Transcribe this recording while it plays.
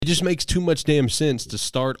It just makes too much damn sense to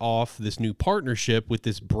start off this new partnership with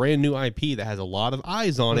this brand new IP that has a lot of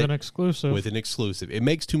eyes on it. With an exclusive. It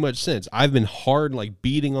makes too much sense. I've been hard, like,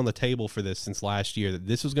 beating on the table for this since last year, that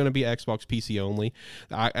this was going to be Xbox PC only.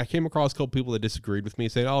 I came across a couple people that disagreed with me,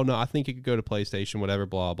 saying, oh, no, I think it could go to PlayStation, whatever,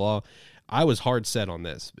 blah, blah. I was hard set on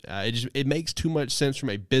this. It makes too much sense from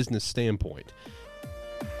a business standpoint.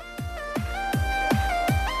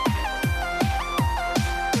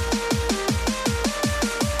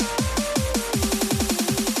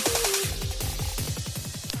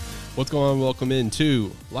 What's going on? Welcome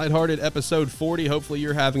into Lighthearted episode 40. Hopefully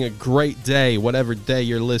you're having a great day, whatever day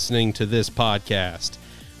you're listening to this podcast.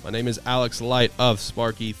 My name is Alex Light of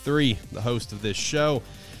Sparky3, the host of this show.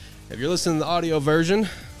 If you're listening to the audio version,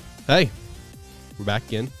 hey, we're back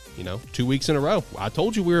again, 2 weeks in a row. I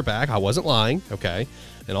told you we were back. I wasn't lying, okay?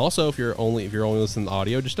 And also, if you're only listening to the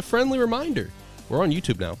audio, just a friendly reminder, we're on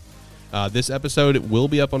YouTube now. This episode will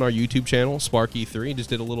be up on our YouTube channel, Sparky3. Just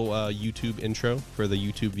did a little YouTube intro for the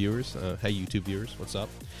YouTube viewers. Hey, YouTube viewers, what's up?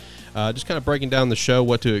 Just kind of breaking down the show,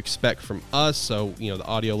 what to expect from us. So, the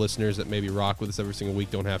audio listeners that maybe rock with us every single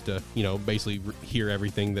week don't have to, basically hear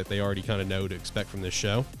everything that they already kind of know to expect from this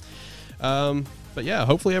show. But yeah,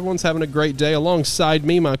 hopefully everyone's having a great day. Alongside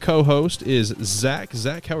me, my co-host is Zach.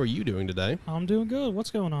 Zach, how are you doing today? I'm doing good.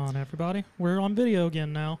 What's going on, everybody? We're on video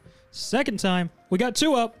again now. Second time. We got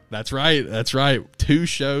 2 up. That's right. 2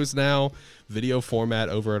 shows now, video format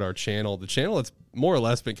over at our channel. The channel that's more or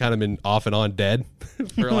less been off and on dead.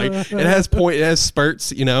 For it has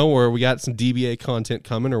spurts, where we got some DBA content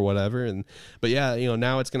coming or whatever. But yeah,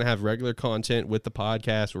 now it's going to have regular content with the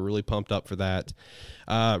podcast. We're really pumped up for that.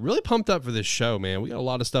 Really pumped up for this show, man. We got a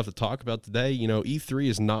lot of stuff to talk about today. E3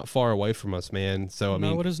 is not far away from us, man. So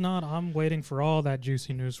No, it is not. I'm waiting for all that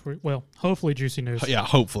juicy news. Well, hopefully juicy news. Yeah,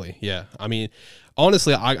 hopefully. Yeah.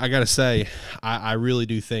 Honestly, I got to say, I really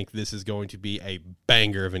do think this is going to be a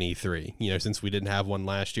banger of an E3. Since we didn't have one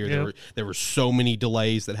last year, yep. There were so many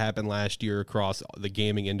delays that happened last year across the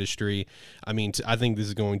gaming industry. I think this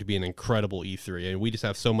is going to be an incredible E3. And we just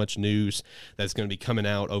have so much news that's going to be coming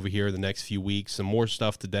out over here in the next few weeks. Some more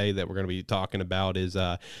stuff today that we're going to be talking about is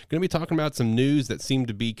going to be talking about some news that seemed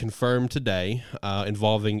to be confirmed today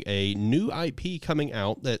involving a new IP coming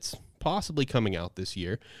out that's possibly coming out this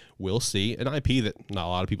year. We'll see. An IP that not a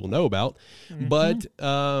lot of people know about, but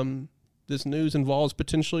this news involves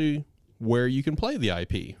potentially where you can play the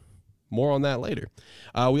IP. More on that later.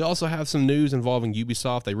 We also have some news involving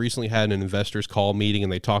Ubisoft. They recently had an investors call meeting,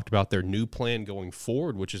 and they talked about their new plan going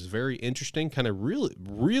forward, which is very interesting, kind of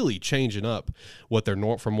really changing up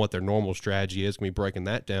from what their normal strategy is. Going to be breaking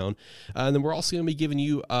that down. And then we're also going to be giving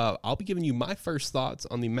you, I'll be giving you my first thoughts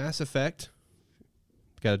on the Mass Effect.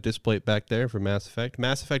 Got a display back there for Mass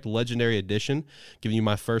Effect Legendary Edition, giving you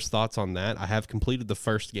my first thoughts on that. I have completed the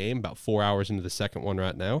first game, about 4 hours into the second one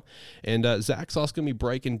right now. And Zach's also going to be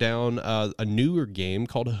breaking down a newer game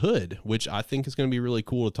called Hood, which I think is going to be really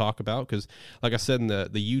cool to talk about because, like I said in the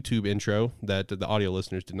YouTube intro that the audio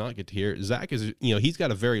listeners did not get to hear, Zach is, he's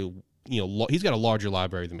got a very he's got a larger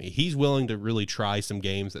library than me. He's willing to really try some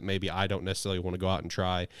games that maybe I don't necessarily want to go out and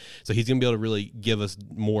try. So he's going to be able to really give us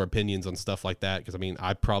more opinions on stuff like that. Because,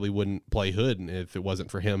 I probably wouldn't play Hood if it wasn't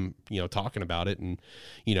for him, talking about it and,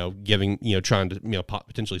 giving, trying to,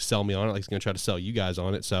 potentially sell me on it. Like he's going to try to sell you guys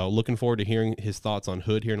on it. So looking forward to hearing his thoughts on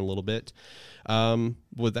Hood here in a little bit.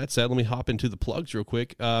 With that said, let me hop into the plugs real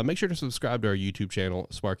quick. Make sure to subscribe to our YouTube channel,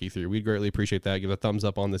 Sparky3. We'd greatly appreciate that. Give a thumbs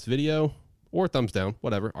up on this video. Or thumbs down,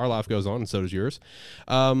 whatever. Our life goes on, and so does yours.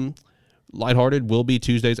 Lighthearted will be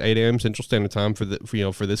Tuesdays, 8 a.m. Central Standard Time for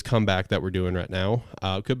this comeback that we're doing right now.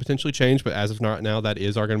 Could potentially change, but as of right now, that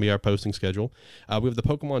is going to be our posting schedule. We have the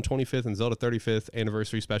Pokemon 25th and Zelda 35th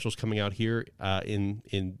anniversary specials coming out here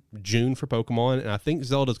in June for Pokemon, and I think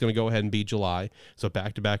Zelda's going to go ahead and be July. So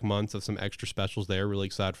back-to-back months of some extra specials there. Really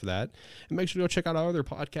excited for that. And make sure to go check out our other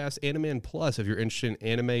podcast, Anime Plus, if you're interested in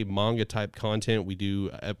anime, manga type content.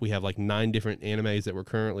 We have like 9 different animes that we're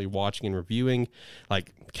currently watching and reviewing,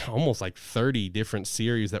 almost like 30 different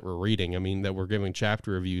series that we're reading. That we're giving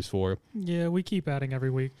chapter reviews for. Yeah, we keep adding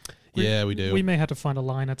every week. Yeah, we do. We may have to find a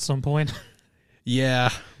line at some point.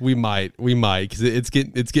 Yeah, we might, because it's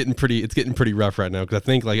getting pretty rough right now. Because I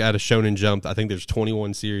think out of Shonen Jump, I think there's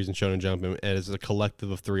 21 series in Shonen Jump, and as a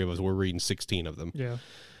collective of 3 of us, we're reading 16 of them. Yeah.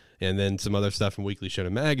 and then some other stuff from Weekly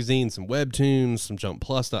Shonen Magazine, some webtoons, some Jump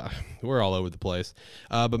Plus stuff. We're all over the place.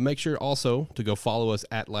 But make sure also to go follow us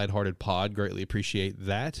at Lighthearted Pod. Greatly appreciate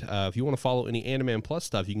that. If you want to follow any Animan Plus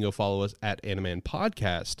stuff, you can go follow us at Animan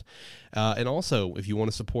Podcast. And also, if you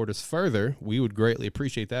want to support us further, we would greatly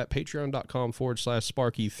appreciate that.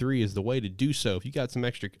 Patreon.com/Sparky3 is the way to do so. If you got some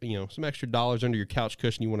extra, some extra dollars under your couch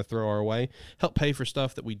cushion you want to throw our way, help pay for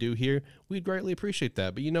stuff that we do here, we'd greatly appreciate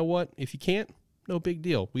that. But you know what? If you can't, no big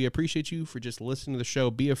deal. We appreciate you for just listening to the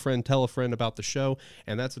show. Be a friend, tell a friend about the show,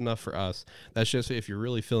 and that's enough for us. That's just if you're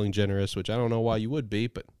really feeling generous, which I don't know why you would be,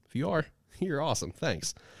 but if you are, you're awesome.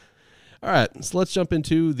 Thanks. All right, so let's jump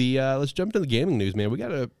into the gaming news, man. We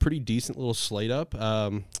got a pretty decent little slate up.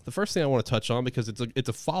 The first thing I want to touch on, because it's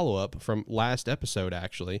a follow up from last episode,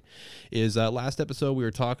 actually, is last episode we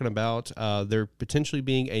were talking about there potentially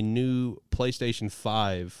being a new PlayStation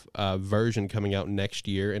 5 version coming out next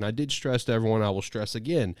year, and I did stress to everyone. I will stress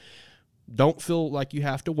again: don't feel like you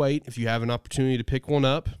have to wait. If you have an opportunity to pick one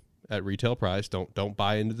up at retail price, don't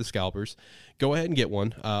buy into the scalpers. Go ahead and get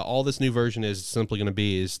one. All this new version is simply going to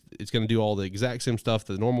be is it's going to do all the exact same stuff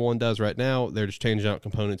that the normal one does right now. They're just changing out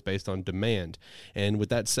components based on demand. And with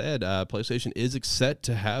that said, PlayStation is set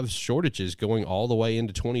to have shortages going all the way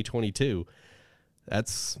into 2022.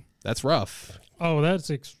 That's rough. Oh, that's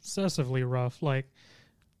excessively rough. Like,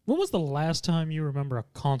 when was the last time you remember a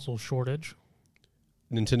console shortage?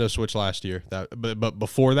 Nintendo Switch last year. But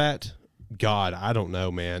before that, God, I don't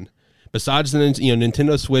know, man. Besides the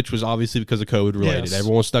Nintendo Switch was obviously because of COVID related. Yes.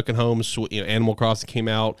 Everyone was stuck at home. Animal Crossing came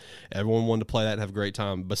out. Everyone wanted to play that and have a great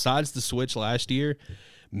time. Besides the Switch last year,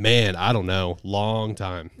 man, I don't know. Long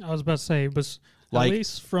time. I was about to say, but at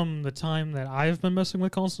least from the time that I've been messing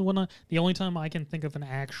with consoles and whatnot, the only time I can think of an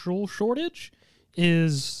actual shortage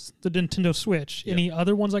is the Nintendo Switch. Yep. Any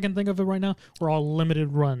other ones I can think of right now were all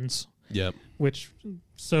limited runs. Yep.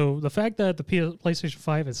 So the fact that the PlayStation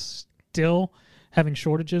 5 is still having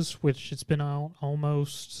shortages, which it's been out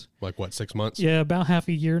almost 6 months? Yeah, about half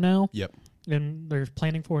a year now. Yep. And they're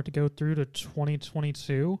planning for it to go through to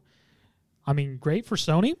 2022. I mean, great for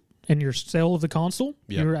Sony and your sale of the console.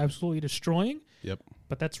 Yep. You're absolutely destroying. Yep.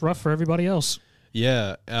 But that's rough for everybody else.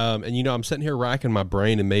 Yeah. And I'm sitting here racking my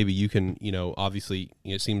brain, and maybe you can, obviously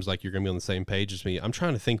it seems like you're going to be on the same page as me. I'm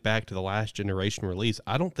trying to think back to the last generation release.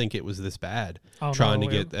 I don't think it was this bad trying to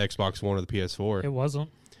get the Xbox One or the PS4. It wasn't.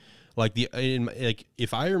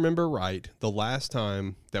 If I remember right, the last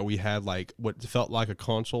time that we had what felt like a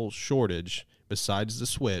console shortage besides the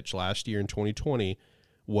Switch last year in 2020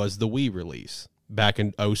 was the Wii release back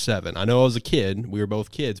in 2007. I know I was a kid. We were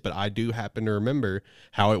both kids, but I do happen to remember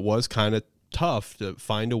how it was kind of tough to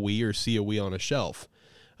find a Wii or see a Wii on a shelf.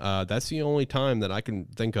 That's the only time that I can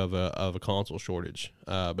think of a console shortage.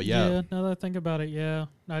 But yeah. Now that I think about it, yeah.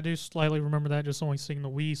 I do slightly remember that, just only seeing the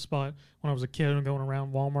Wii spot when I was a kid and going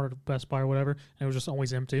around Walmart or Best Buy or whatever, and it was just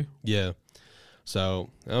always empty. Yeah. So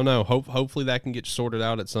I don't know. Hopefully that can get sorted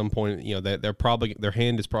out at some point. Their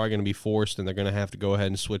hand is probably going to be forced, and they're going to have to go ahead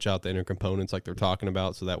and switch out the inner components like they're talking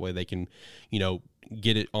about, so that way they can,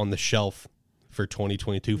 get it on the shelf for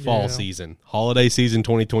 2022 fall season. Holiday season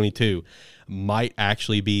 2022 might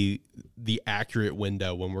actually be the accurate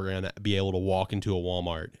window when we're going to be able to walk into a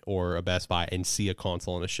Walmart or a Best Buy and see a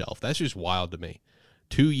console on a shelf. That's just wild to me.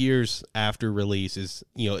 2 years after release is,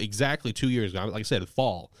 exactly 2 years ago. Like I said,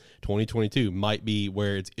 fall 2022 might be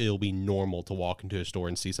where it'll be normal to walk into a store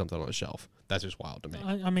and see something on a shelf. That's just wild to me.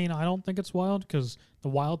 I mean, I don't think it's wild, because the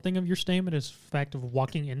wild thing of your statement is the fact of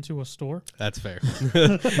walking into a store. That's fair.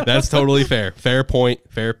 That's totally fair. Fair point.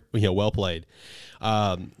 Fair, well played.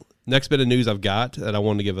 Next bit of news I've got that I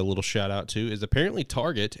wanted to give a little shout out to is apparently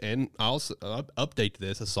Target, and I'll update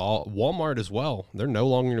this. I saw Walmart as well. They're no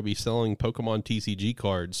longer going to be selling Pokemon TCG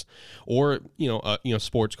cards or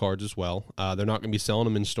sports cards as well. They're not going to be selling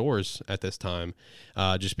them in stores at this time,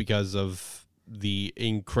 just because of the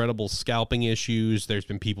incredible scalping issues. There's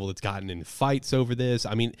been people that's gotten in fights over this.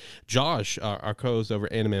 I mean, Josh, our co-host over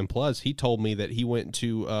at Animan Plus, he told me that he went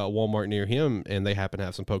to Walmart near him and they happen to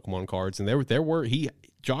have some Pokemon cards, and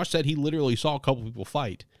Josh said he literally saw a couple people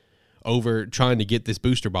fight over trying to get this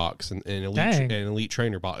booster box and elite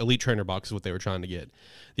trainer box. Elite trainer box is what they were trying to get.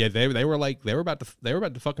 Yeah, they were about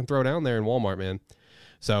to fucking throw down there in Walmart, man.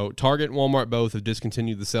 So Target and Walmart both have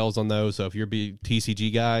discontinued the sales on those. So if you're a big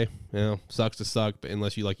TCG guy, sucks to suck, but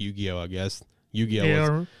unless you like Yu-Gi-Oh, I guess.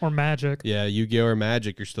 Yu-Gi-Oh! Or Magic. Yeah, Yu-Gi-Oh! Or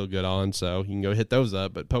Magic you're still good on, so you can go hit those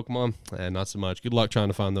up. But Pokemon, not so much. Good luck trying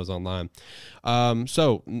to find those online.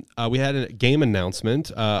 So we had a game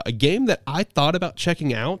announcement, a game that I thought about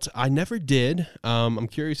checking out. I never did. I'm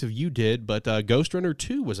curious if you did, but Ghost Runner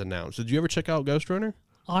 2 was announced. Did you ever check out Ghost Runner?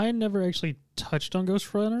 I never actually touched on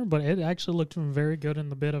Ghost Runner, but it actually looked very good in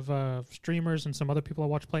the bit of streamers and some other people I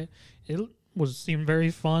watched play it. It seemed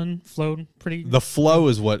very fun, flowed pretty. The flow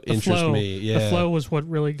is what interests me. Yeah, the flow was what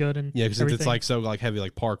really good, and because it's like so like heavy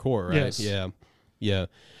like parkour, right? Yes. Yeah.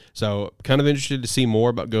 So kind of interested to see more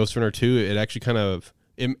about Ghost Runner 2. It actually kind of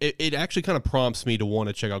it actually kind of prompts me to want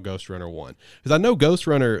to check out Ghost Runner 1 because I know Ghost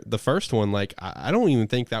Runner, the first one, like I don't even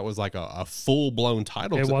think that was like a full blown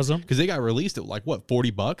title. It wasn't, because they got released at like what,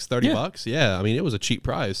 $40, $30. Yeah, I mean it was a cheap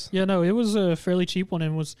price. Yeah, no, it was a fairly cheap one,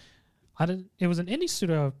 and it was an indie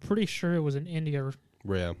studio. I'm pretty sure it was in India.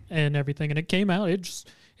 Yeah. And everything, and it came out. It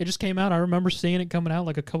just came out. I remember seeing it coming out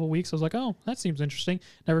like a couple weeks. I was like, oh, that seems interesting.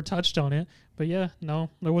 Never touched on it, but yeah,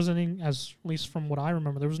 no, there wasn't any. At least from what I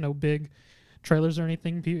remember, there was no big trailers or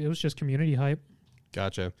anything. It was just community hype.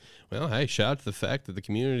 Gotcha. Well, hey, shout out to the fact that the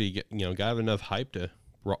community got enough hype to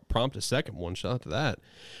prompt a second one. Shout out to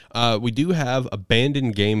that. We do have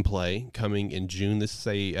Abandoned gameplay coming in June. This is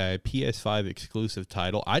a PS5 exclusive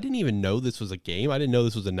title. I didn't even know this was a game. I didn't know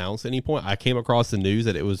this was announced at any point. I came across the news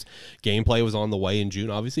that gameplay was on the way in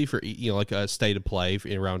June, obviously for like a state of play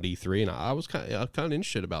around E3, and I was kind of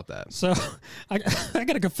interested about that. So I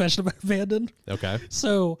got a confession about Abandoned. Okay.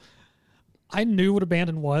 So I knew what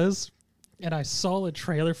Abandoned was, and I saw a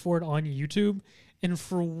trailer for it on YouTube. And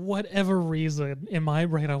for whatever reason, in my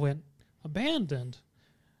brain, I went, Abandoned?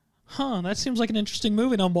 Huh, that seems like an interesting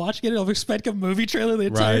movie. And I'm watching it. I'm expecting a movie trailer the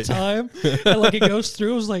entire time. And like it goes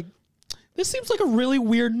through, I was like, this seems like a really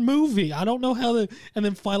weird movie. I don't know how and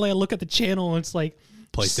then finally I look at the channel and it's like...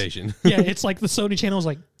 PlayStation. Yeah, it's like the Sony channel is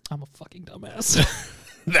like, I'm a fucking dumbass.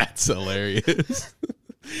 That's hilarious.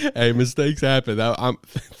 Hey, mistakes happen.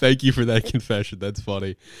 Thank you for that confession. That's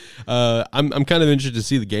funny. I'm kind of interested to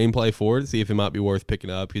see the gameplay for it, see if it might be worth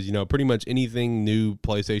picking up because pretty much anything new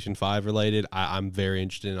PlayStation 5 related, I'm very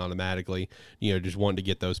interested in automatically. Just wanting to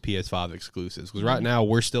get those PS5 exclusives because right now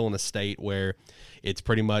we're still in a state where it's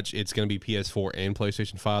pretty much going to be PS4 and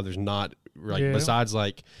PlayStation 5. There's not besides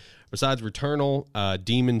Returnal,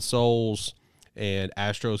 Demon Souls, and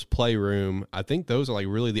Astro's Playroom, I think those are like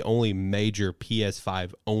really the only major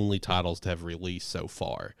PS5 only titles to have released so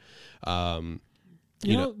far.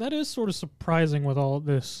 You know, that is sort of surprising with all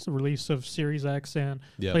this release of Series X and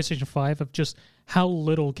PlayStation 5 of just how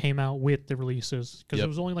little came out with the releases. Because it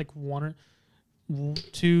was only like 1 or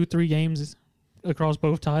 2, 3 games across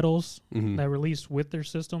both titles that released with their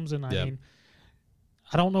systems. And I mean,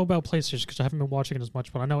 I don't know about PlayStation because I haven't been watching it as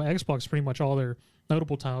much, but I know Xbox, pretty much all their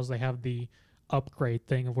notable titles, they have the upgrade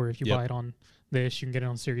thing of where if you buy it on this, you can get it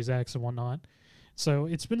on Series X and whatnot. So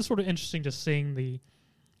it's been sort of interesting just seeing the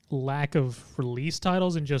lack of release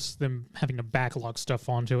titles and just them having to backlog stuff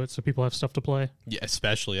onto it so people have stuff to play. Yeah,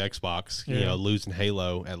 especially Xbox. Losing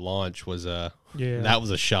Halo at launch was that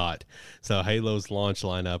was a shot. So Halo's launch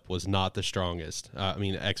lineup was not the strongest.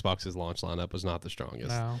 Xbox's launch lineup was not the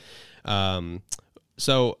strongest. No.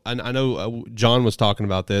 So I know John was talking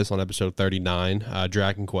about this on episode 39.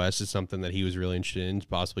 Dragon Quest is something that he was really interested in,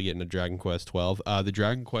 possibly getting a Dragon Quest 12. The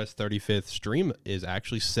Dragon Quest 35th stream is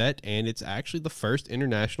actually set, and it's actually the first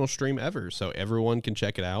international stream ever. So everyone can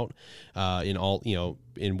check it out in all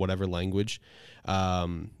in whatever language.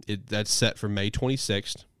 That's set for May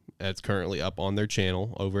 26th. It's currently up on their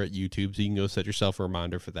channel over at YouTube, so you can go set yourself a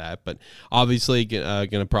reminder for that. But obviously, going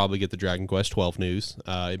to probably get the Dragon Quest 12 news.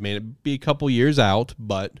 It may be a couple years out,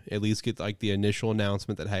 but at least get like the initial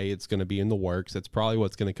announcement that, hey, it's going to be in the works. That's probably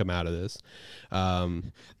what's going to come out of this.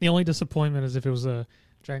 The only disappointment is if it was a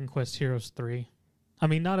Dragon Quest Heroes 3. I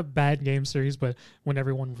mean, not a bad game series, but when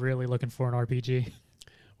everyone's really looking for an RPG.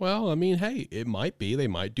 Well, I mean, hey, it might be. They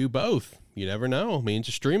might do both. You never know. I mean, it's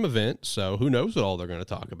a stream event, so who knows what all they're going to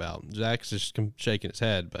talk about. Zach's just shaking his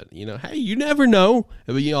head, but, hey, you never know.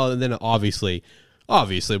 But, and then obviously we're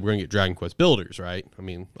going to get Dragon Quest Builders, right? I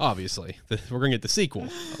mean, obviously. We're going to get the sequel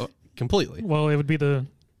completely. Well, it would be the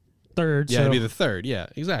third. Yeah, it'd be the third. Yeah,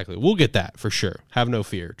 exactly. We'll get that for sure. Have no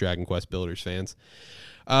fear, Dragon Quest Builders fans.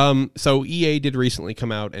 So EA did recently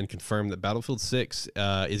come out and confirm that Battlefield 6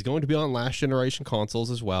 is going to be on last generation consoles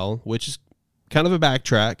as well, which is kind of a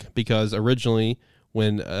backtrack because originally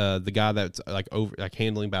when the guy that's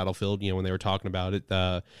handling Battlefield, when they were talking about it,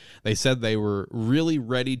 they said they were really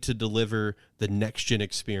ready to deliver the next gen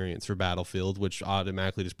experience for Battlefield, which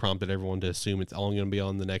automatically just prompted everyone to assume it's only going to be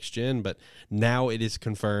on the next gen. But now it is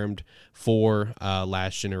confirmed for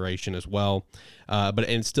last generation as well. And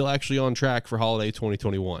it's still actually on track for holiday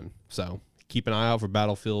 2021. So keep an eye out for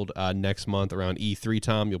Battlefield next month around E3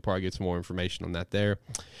 time. You'll probably get some more information on that there.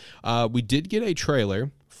 We did get a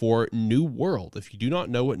trailer for New World. If you do not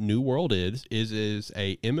know what New World is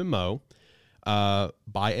a MMO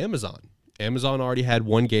by Amazon. Amazon already had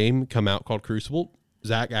one game come out called Crucible.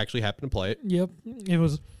 Zach actually happened to play it. Yep. It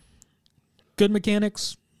was good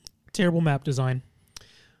mechanics, terrible map design.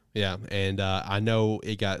 Yeah, and I know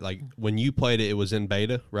it got, like, when you played it, it was in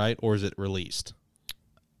beta, right? Or is it released?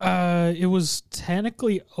 It was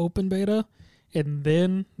technically open beta, and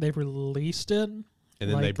then they released it. And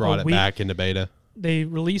then they brought it back into beta. They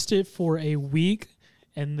released it for a week,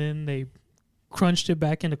 and then they crunched it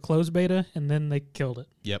back into closed beta, and then they killed it.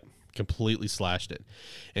 Yep, completely slashed it.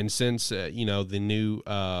 And since, the new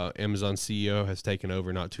Amazon CEO has taken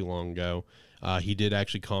over not too long ago, he did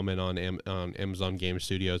actually comment on Amazon Game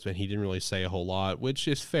Studios, but he didn't really say a whole lot, which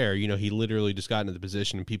is fair. He literally just got into the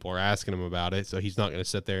position and people are asking him about it, so he's not going to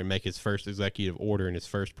sit there and make his first executive order in his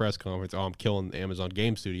first press conference, I'm killing Amazon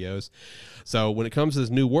Game Studios. So when it comes to this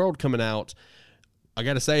new world coming out, I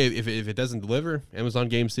got to say, if it doesn't deliver, Amazon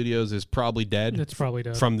Game Studios is probably dead. It's probably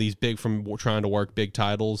dead. From trying to work big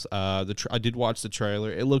titles. I did watch the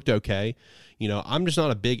trailer. It looked okay. I'm just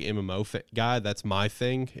not a big MMO guy. That's my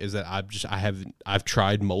thing, is that I've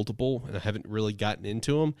tried multiple and I haven't really gotten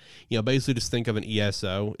into them. Basically just think of an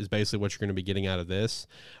ESO is basically what you're going to be getting out of this.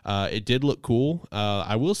 It did look cool.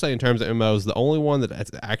 I will say in terms of MMOs, the only one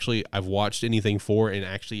that actually I've watched anything for and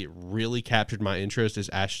actually it really captured my interest is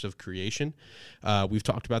Ashes of Creation. We've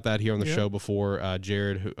talked about that here on the show before.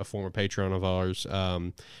 Jared, a former patron of ours,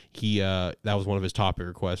 that was one of his topic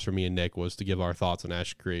requests for me and Nick, was to give our thoughts on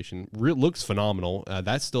Ashes of Creation. Looks phenomenal.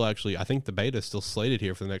 That's still actually, I think the beta is still slated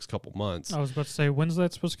here for the next couple months. I was about to say, when's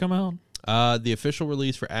that supposed to come out? The official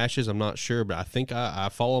release for Ashes, I'm not sure, but I think I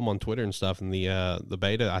follow them on Twitter and stuff. And the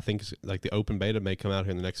beta, I think, like the open beta may come out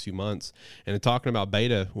here in the next few months. And talking about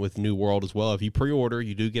beta with New World as well, if you pre-order,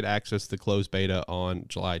 you do get access to the closed beta on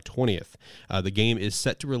July 20th. The game is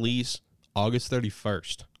set to release August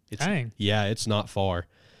 31st. Dang. Yeah, it's not far.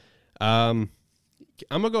 I'm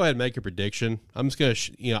going to go ahead and make a prediction. I'm just going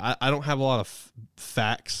to, I don't have a lot of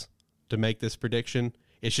facts to make this prediction.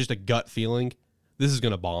 It's just a gut feeling. This is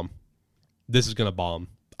going to bomb. This is going to bomb.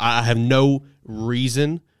 I have no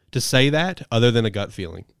reason to say that other than a gut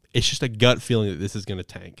feeling. It's just a gut feeling that this is going to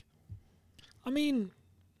tank. I mean,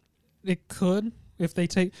 it could if they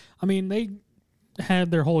take... I mean, they had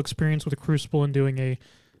their whole experience with the Crucible and doing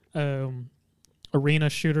a arena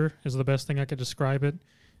shooter is the best thing I could describe it.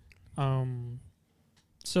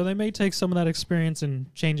 So they may take some of that experience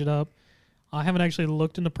and change it up. I haven't actually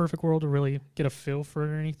looked into Perfect World to really get a feel for it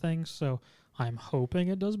or anything, so I'm hoping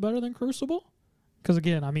it does better than Crucible. Because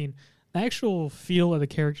again, I mean, the actual feel of the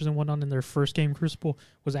characters and whatnot in their first game, Crucible,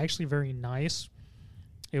 was actually very nice.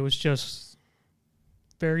 It was just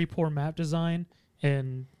very poor map design,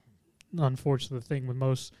 and unfortunately, the thing with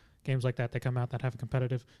most games like that come out that have a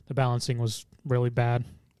competitive, the balancing was really bad.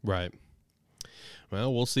 Right.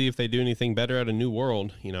 Well, we'll see if they do anything better at a New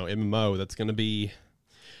World. MMO, that's going to be...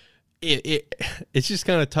 It's just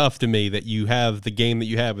kind of tough to me that you have the game that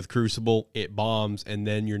you have with Crucible, it bombs, and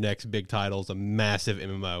then your next big title is a massive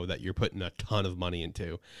MMO that you're putting a ton of money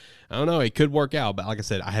into. I don't know, it could work out, but like I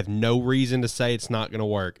said, I have no reason to say it's not going to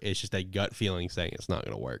work. It's just a gut feeling saying it's not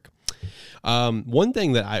going to work. One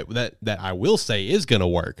thing that I will say is going to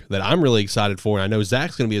work, that I'm really excited for, and I know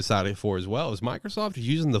Zach's going to be excited for as well, is Microsoft is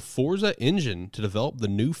using the Forza engine to develop the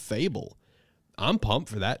new Fable. I'm pumped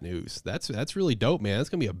for that news. That's really dope, man. It's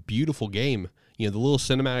going to be a beautiful game. The little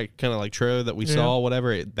cinematic kind of like trailer that we saw,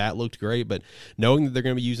 whatever, that looked great. But knowing that they're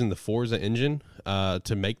going to be using the Forza engine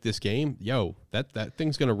to make this game, that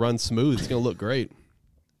thing's going to run smooth. It's going to look great.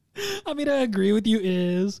 I mean, I agree with you.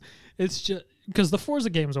 It's just because the Forza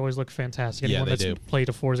games always look fantastic. Anyone that's played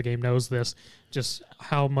a Forza game knows this, just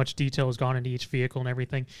how much detail has gone into each vehicle and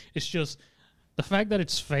everything. It's just... the fact that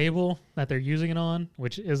it's Fable that they're using it on,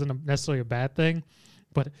 which isn't necessarily a bad thing,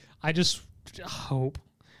 but I just hope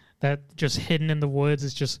that just hidden in the woods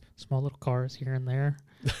is just small little cars here and there.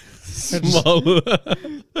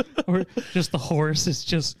 Or just the horse is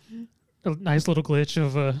just a nice little glitch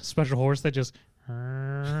of a special horse that just...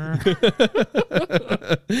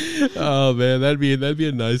 Oh, man, that'd be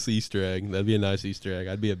a nice Easter egg. That'd be a nice Easter egg.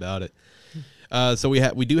 I'd be about it. So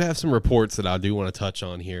we do have some reports that I do want to touch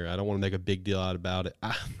on here. I don't want to make a big deal out about it.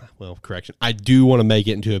 Correction. I do want to make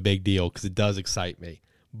it into a big deal because it does excite me,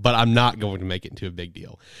 but I'm not going to make it into a big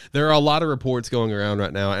deal. There are a lot of reports going around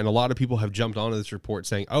right now, and a lot of people have jumped onto this report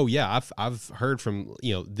saying, "Oh yeah, I've heard from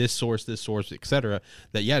this source, etc.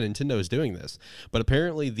 that Nintendo is doing this." But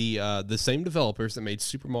apparently the same developers that made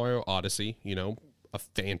Super Mario Odyssey, a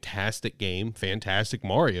fantastic game, fantastic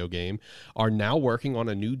Mario game, are now working on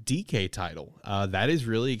a new DK title. That is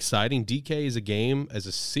really exciting. DK is a game, as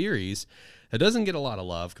a series, that doesn't get a lot of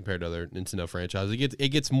love compared to other Nintendo franchises. It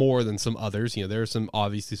gets more than some others. You know, there are some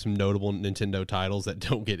notable Nintendo titles that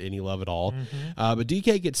don't get any love at all. But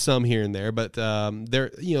DK gets some here and there. But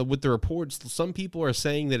there, you know, with the reports, some people are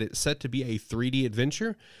saying that it's set to be a 3D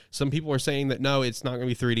adventure. Some people are saying that no, it's not going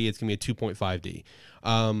to be 3D. It's going to be a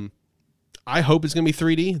 2.5D. I hope it's going to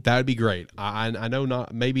be 3D. That would be great. I know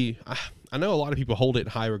not maybe. I know a lot of people hold it in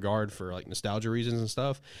high regard for like nostalgia reasons and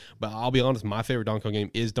stuff, but I'll be honest, my favorite Donkey Kong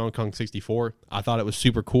game is Donkey Kong 64. I thought it was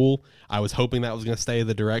super cool. I was hoping that was going to stay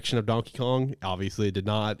the direction of Donkey Kong. Obviously, it did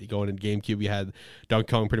not. Going into GameCube, we had Donkey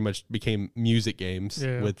Kong pretty much became music games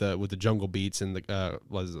with the jungle beats and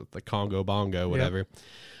the Congo Bongo, whatever. Yep.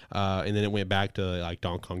 And then it went back to like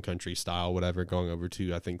Donkey Kong Country style, whatever, going over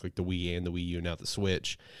to I think like the Wii and the Wii U and now the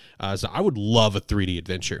Switch. So I would love a 3D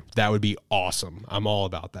adventure. That would be awesome. I'm all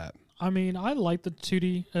about that. I mean, I like the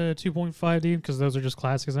 2D, 2.5D because those are just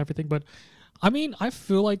classics and everything. But I mean, I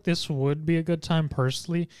feel like this would be a good time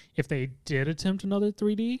personally if they did attempt another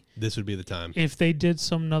 3D. This would be the time. If they did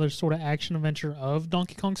some another sort of action adventure of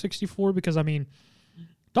Donkey Kong 64, because I mean,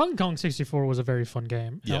 Donkey Kong 64 was a very fun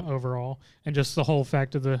game overall, and just the whole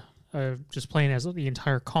fact of the just playing as the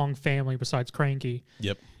entire Kong family besides Cranky.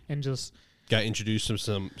 Yep. And just got introduced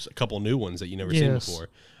to a couple new ones that you never seen before.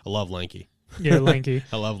 I love Lanky. Yeah, Lanky.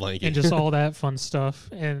 I love Lanky. And just all that fun stuff.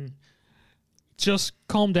 And just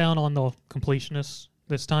calm down on the completionists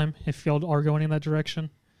this time if y'all are going in that direction.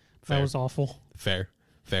 Fair. That was awful. Fair.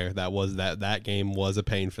 That game was a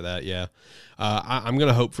pain for that, yeah. I'm going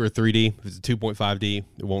to hope for a 3D. If it's a 2.5D,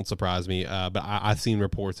 it won't surprise me. But I've seen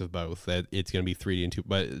reports of both, that it's going to be 3D and 2.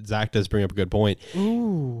 But Zach does bring up a good point.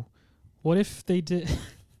 Ooh. What if they did,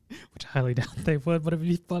 which I highly doubt they would, but it would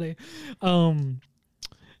be funny.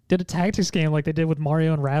 Did a tactics game like they did with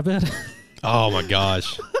Mario and Rabbids. Oh my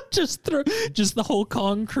gosh. just the whole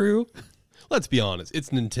Kong crew. Let's be honest, it's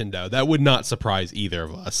Nintendo. That would not surprise either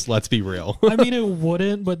of us. Let's be real. I mean, it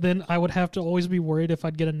wouldn't, but then I would have to always be worried if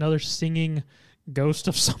I'd get another singing ghost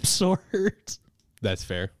of some sort. That's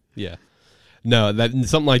fair. Yeah. No, that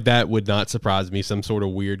something like that would not surprise me. Some sort of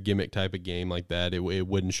weird gimmick type of game like that. It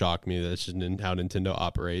wouldn't shock me. That's just how Nintendo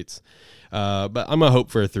operates. But I'm gonna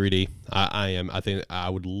hope for a 3D. I am. I think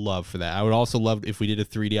I would love for that. I would also love if we did a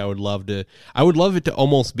 3D. I would love it to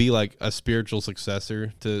almost be like a spiritual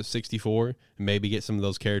successor to 64. And maybe get some of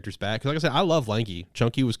those characters back. Because like I said, I love Lanky.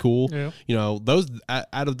 Chunky was cool. Yeah. You know, those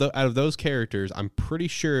out of those characters, I'm pretty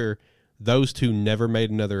sure those two never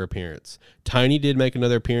made another appearance. Tiny did make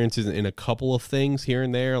another appearance in a couple of things here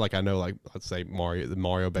and there. Like I know, like let's say the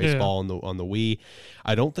Mario baseball on the Wii.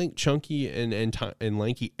 I don't think Chunky and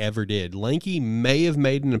Lanky ever did. Lanky may have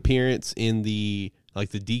made an appearance in the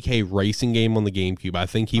DK racing game on the GameCube. I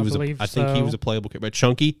think he was a playable character. But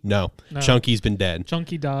Chunky, no. Chunky's been dead.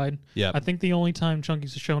 Chunky died. Yeah. I think the only time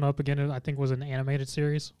Chunky's shown up again, I think, was an animated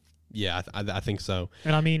series. Yeah, I think so.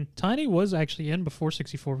 And I mean, Tiny was actually in before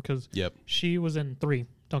 64 because she was in 3,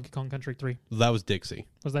 Donkey Kong Country 3. That was Dixie.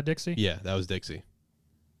 Was that Dixie? Yeah, that was Dixie.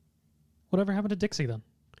 Whatever happened to Dixie then?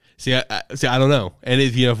 See, I don't know. And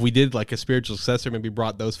if we did like a spiritual successor, maybe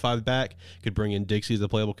brought those 5 back, could bring in Dixie as a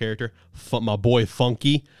playable character, my boy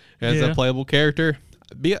Funky as a playable character.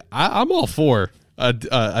 I'm all for a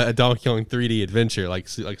Donkey Kong 3D adventure like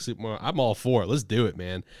Super Mario. I'm all for it. Let's do it,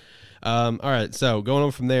 man. All right, so going on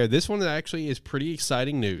from there, this one actually is pretty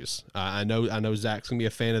exciting news. I know Zach's gonna be a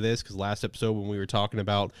fan of this because last episode when we were talking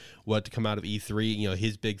about what to come out of E3,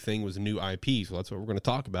 his big thing was new IP, so that's what we're going to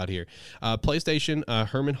talk about here. PlayStation,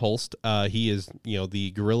 Herman Hulst, he is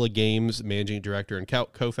the Guerrilla Games managing director and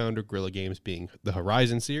co-founder. Guerrilla Games being the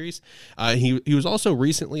Horizon series. He was also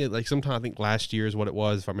recently, like sometime I think last year is what it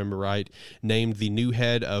was, if I remember right, named the new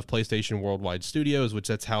head of PlayStation Worldwide Studios, which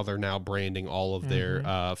that's how they're now branding all of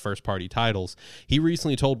their first-party titles. He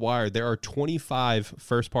recently told Wired there are 25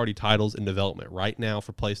 first-party titles in development right now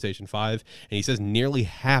for PlayStation 5, and he says nearly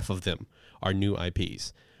half of them are new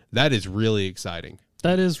IPs. That is really exciting.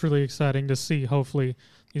 That is really exciting to see, hopefully,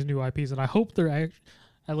 these new IPs, and I hope they're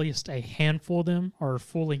at least a handful of them are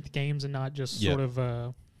full-length games and not just sort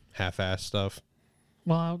of half-ass stuff.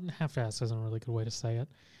 Well, half-ass isn't a really good way to say it,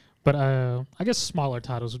 but I guess smaller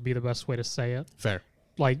titles would be the best way to say it. Fair.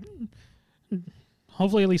 Like,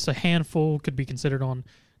 hopefully at least a handful could be considered on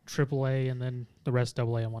AAA and then the rest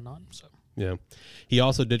AA and whatnot. So yeah. He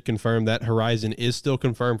also did confirm that Horizon is still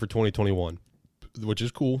confirmed for 2021, which is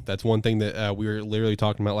cool. That's one thing that we were literally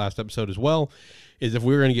talking about last episode as well, is if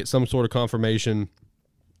we were going to get some sort of confirmation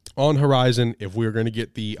on Horizon, if we're going to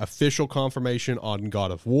get the official confirmation on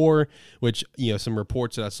God of War, which, some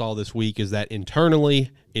reports that I saw this week is that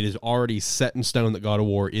internally it is already set in stone that God of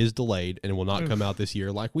War is delayed and will not come out this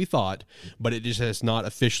year like we thought, but it just has not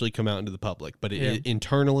officially come out into the public. But it is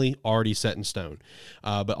internally already set in stone.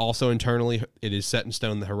 But also internally, it is set in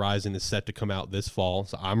stone the Horizon is set to come out this fall.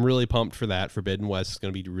 So I'm really pumped for that. Forbidden West is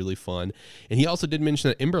going to be really fun. And he also did mention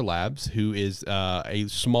that Ember Labs, who is a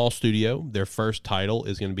small studio, their first title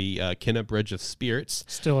is going to be Kena Bridge of Spirits.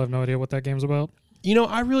 Still have no idea what that game's about.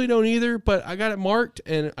 I really don't either, but I got it marked,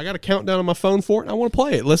 and I got a countdown on my phone for it, and I want to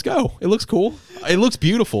play it. Let's go. It looks cool. It looks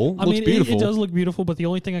beautiful. It does look beautiful, but the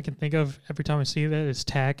only thing I can think of every time I see that is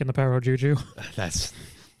Tak and the Power of Juju. That's...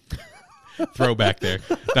 throwback there.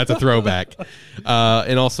 That's a throwback.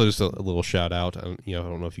 And also just a little shout out. I don't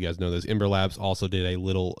know if you guys know this. Ember Labs also did a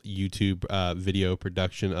little YouTube video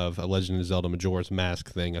production of a Legend of Zelda Majora's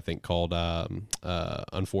Mask thing, I think called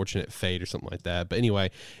Unfortunate Fate or something like that. But anyway,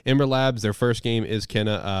 Ember Labs, their first game is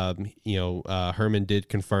Kena. Herman did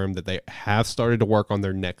confirm that they have started to work on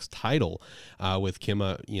their next title with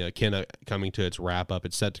Kena coming to its wrap up.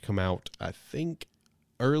 It's set to come out, I think,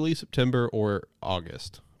 early September or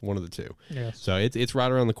August. One of the two. Yes. So it's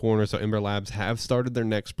right around the corner. So Ember Labs have started their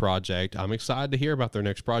next project. I'm excited to hear about their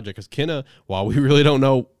next project because Kena, while we really don't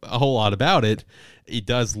know a whole lot about it, it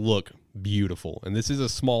does look beautiful. And this is a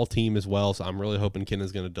small team as well, so I'm really hoping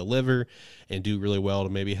Kena's going to deliver and do really well to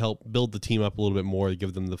maybe help build the team up a little bit more, to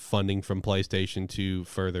give them the funding from PlayStation to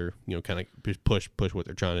further, kind of push what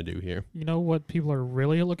they're trying to do here. You know what people are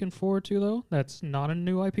really looking forward to, though? That's not a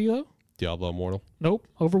new IP, though? Diablo Immortal? Nope.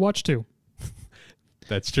 Overwatch 2.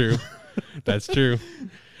 That's true. That's true.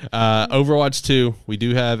 Overwatch 2, we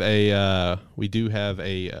do have a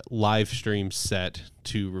live stream set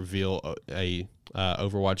to reveal a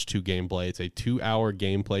Overwatch 2 gameplay. It's a 2-hour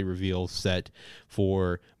gameplay reveal set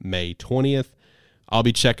for May 20th. I'll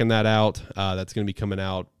be checking that out. That's going to be coming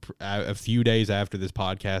out a few days after this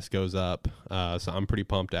podcast goes up. So I'm pretty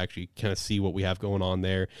pumped to actually kind of see what we have going on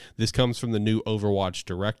there. This comes from the new Overwatch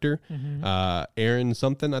director, Aaron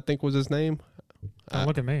something, I think was his name. Don't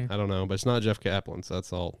look at me. I don't know, but it's not Jeff Kaplan, so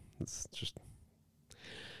that's all. It's just...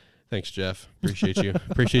 Thanks, Jeff. Appreciate you.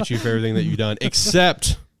 Appreciate you for everything that you've done,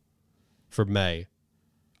 except for May.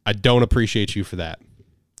 I don't appreciate you for that.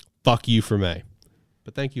 Fuck you for May.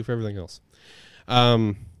 But thank you for everything else.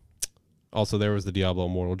 Also, there was the Diablo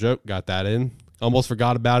Immortal joke. Got that in. Almost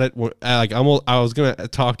forgot about it. I was going to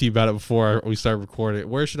talk to you about it before we started recording.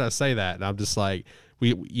 Where should I say that? And I'm just like...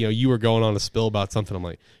 you were going on a spill about something. I'm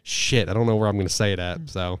like, shit, I don't know where I'm going to say it at.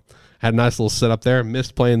 So had a nice little setup there.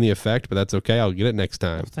 Missed playing the effect, but that's okay. I'll get it next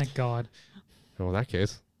time. Oh, thank God. Oh, in that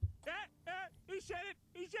case. He said it.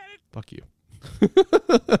 Fuck you.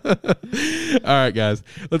 All right, guys.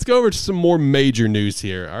 Let's go over to some more major news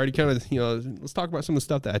here. I already kind of, let's talk about some of the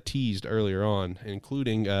stuff that I teased earlier on,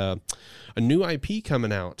 including a new IP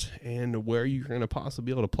coming out and where you're going to possibly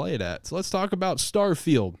be able to play it at. So let's talk about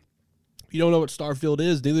Starfield. You don't know what Starfield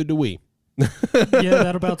is, neither do we. Yeah,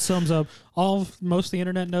 that about sums up. Most of the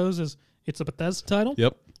internet knows is it's a Bethesda title.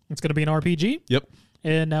 Yep. It's going to be an RPG. Yep.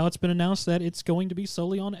 And now it's been announced that it's going to be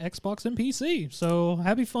solely on Xbox and PC. So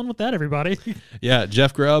have fun with that, everybody. Yeah,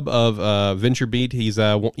 Jeff Grubb of VentureBeat. He's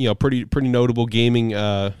pretty notable gaming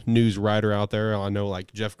news writer out there. I know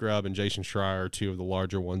like Jeff Grubb and Jason Schreier are two of the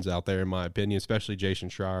larger ones out there, in my opinion. Especially Jason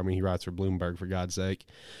Schreier. I mean, he writes for Bloomberg, for God's sake.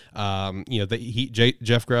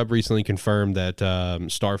 Jeff Grubb recently confirmed that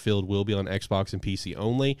Starfield will be on Xbox and PC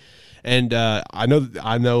only, and I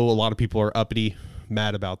know a lot of people are uppity,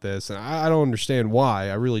 mad about this, and I don't understand why.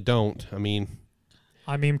 I really don't. I mean,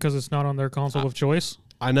 because it's not on their console of choice.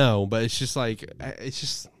 I know, but it's just like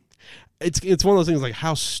it's one of those things like,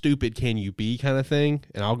 how stupid can you be, kind of thing.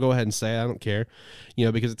 And I'll go ahead and say I don't care,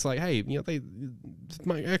 because it's like, hey,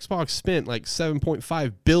 my Xbox spent like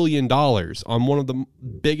 $7.5 billion on one of the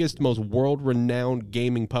biggest, most world-renowned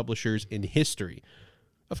gaming publishers in history.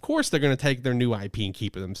 Of course they're going to take their new IP and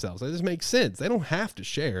keep it themselves. That just makes sense. They don't have to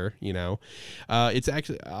share, It's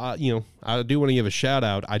actually, I do want to give a shout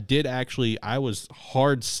out. I was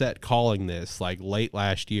hard set calling this like late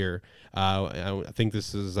last year. I think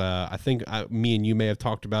this is, me and you may have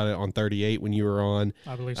talked about it on 38 when you were on.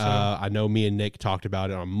 I believe so. I know me and Nick talked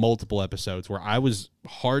about it on multiple episodes where I was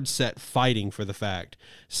hard set fighting for the fact,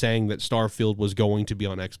 saying that Starfield was going to be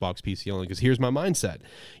on Xbox PC only. Because here's my mindset.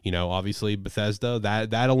 Obviously Bethesda,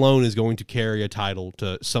 that alone is going to carry a title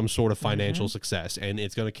to some sort of financial success, and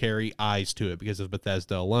it's going to carry eyes to it because of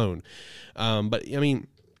Bethesda alone. But I mean,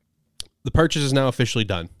 the purchase is now officially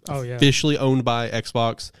done. Oh yeah, officially owned by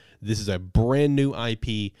Xbox. This is a brand new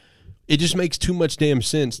IP. It just makes too much damn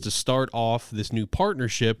sense to start off this new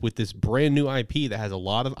partnership with this brand new IP that has a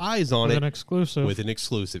lot of eyes on it. With an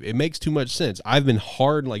exclusive. It makes too much sense. I've been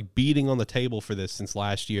hard, like, beating on the table for this since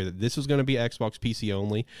last year, that this was going to be Xbox PC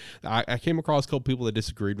only. I came across a couple people that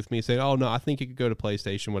disagreed with me, saying, oh, no, I think it could go to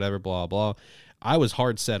PlayStation, whatever, blah, blah. I was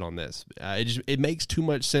hard set on this. It makes too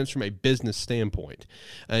much sense from a business standpoint.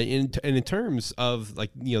 And in terms of, like,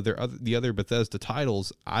 you know, the other Bethesda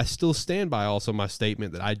titles, I still stand by also my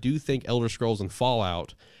statement that I do think Elder Scrolls and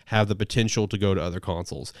Fallout have the potential to go to other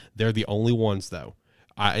consoles. They're the only ones, though.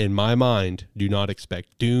 In my mind, do not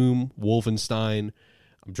expect Doom, Wolfenstein.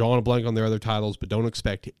 I'm drawing a blank on their other titles, but don't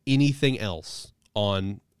expect anything else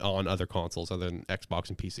on other consoles other than Xbox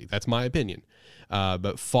and PC. That's my opinion.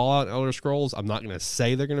 But Fallout and Elder Scrolls, I'm not going to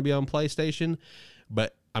say they're going to be on PlayStation,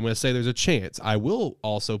 but I'm going to say there's a chance. I will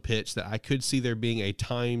also pitch that I could see there being a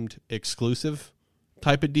timed exclusive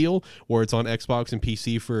type of deal where it's on Xbox and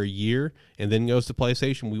PC for a year and then goes to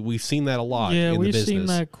PlayStation. We've seen that a lot. Yeah, we've seen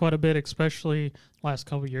that quite a bit, especially last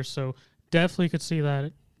couple of years. So definitely could see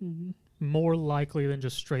that more likely than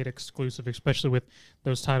just straight exclusive, especially with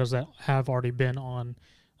those titles that have already been on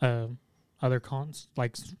other cons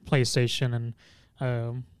like PlayStation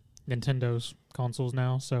and Nintendo's consoles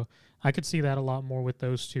now. So I could see that a lot more with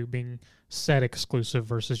those two being set exclusive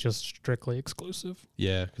versus just strictly exclusive.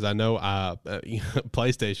 Yeah, because I know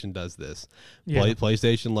PlayStation does this. Yeah.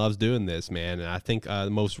 PlayStation loves doing this, man. And I think the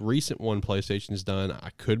most recent one PlayStation's done, I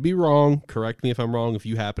could be wrong, correct me if I'm wrong if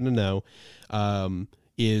you happen to know,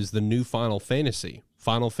 is the new Final Fantasy.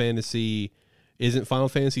 Isn't Final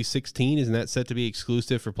Fantasy 16, isn't that set to be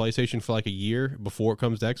exclusive for PlayStation for like a year before it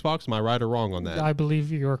comes to Xbox? Am I right or wrong on that? I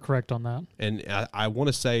believe you're correct on that. And I want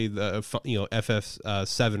to say the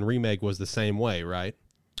FF7 remake was the same way, right?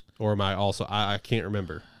 Or am I also, I can't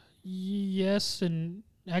remember. Yes, and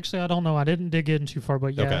actually I don't know. I didn't dig in too far,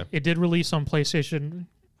 but yeah, okay. It did release on PlayStation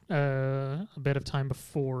a bit of time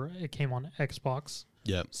before it came on Xbox.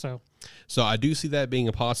 Yep. So I do see that being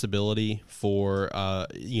a possibility for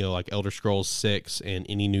like Elder Scrolls 6 and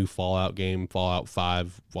any new Fallout game, Fallout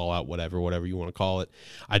 5, Fallout whatever you want to call it.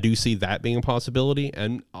 I do see that being a possibility,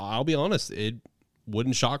 and I'll be honest, it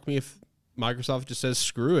wouldn't shock me if Microsoft just says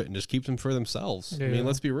screw it and just keeps them for themselves. Yeah. I mean,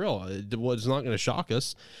 let's be real. It's not going to shock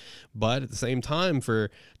us, but at the same time, for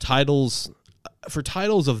titles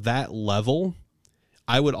of that level,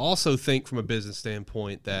 I would also think from a business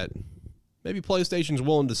standpoint that maybe PlayStation's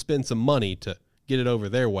willing to spend some money to get it over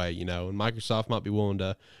their way, and Microsoft might be willing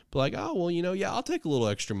to be like, oh, well, yeah, I'll take a little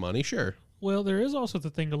extra money, sure. Well, there is also the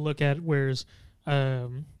thing to look at, whereas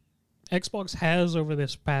Xbox has, over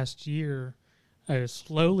this past year,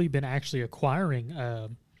 slowly been actually acquiring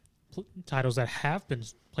titles that have been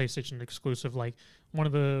PlayStation exclusive. Like, one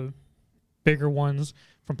of the bigger ones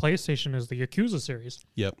from PlayStation is the Yakuza series.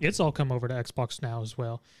 Yep. It's all come over to Xbox now as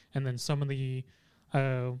well. And then some of the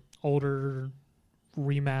older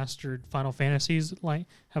remastered Final Fantasies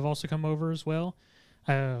have also come over as well,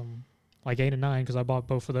 like 8 and 9, because I bought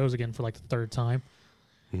both of those again for like the third time.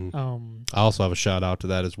 Mm-hmm. I also have a shout out to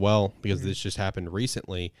that as well, because this just happened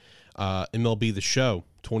recently. MLB The Show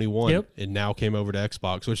 21, it now came over to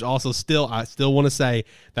Xbox, which also I still want to say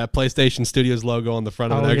that PlayStation Studios logo on the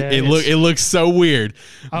front of it. Yeah, it looks so weird.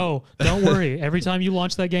 Oh, don't worry. Every time you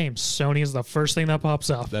launch that game, Sony is the first thing that pops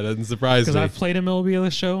up. That doesn't surprise me. Because I've played MLB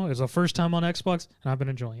The Show. It's the first time on Xbox, and I've been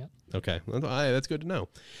enjoying it. Okay, that's good to know.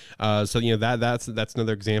 So that's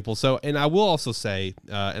another example. So, and I will also say,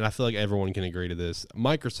 and I feel like everyone can agree to this,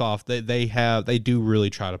 Microsoft they do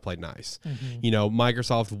really try to play nice. Mm-hmm.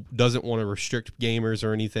 Microsoft doesn't want to restrict gamers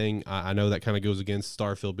or anything. I know that kind of goes against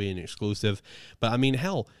Starfield being exclusive, but I mean,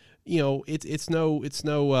 hell, it's no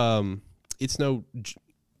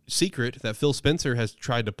secret that Phil Spencer has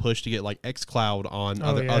tried to push to get like xCloud on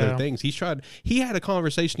other things. He had a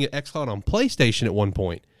conversation to get xCloud on PlayStation at one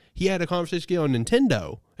point. He had a conversation to get on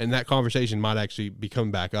Nintendo, and that conversation might actually be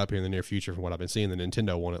coming back up here in the near future from what I've been seeing, the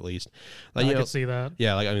Nintendo one at least. I can see that.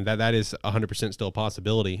 Yeah, that is 100% still a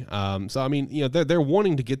possibility. So I mean, they're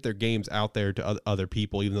wanting to get their games out there to other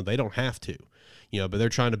people, even though they don't have to. But they're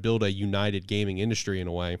trying to build a united gaming industry in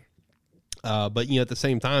a way. But at the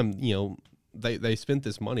same time, they spent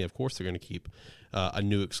this money. Of course, they're going to keep a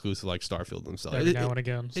new exclusive like Starfield themselves. Every now and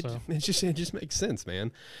again. It just makes sense,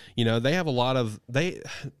 man. They have a lot of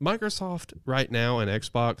Microsoft right now, and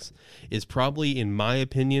Xbox is probably, in my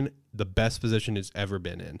opinion, the best position it's ever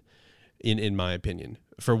been in my opinion,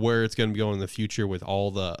 for where it's going to be going in the future with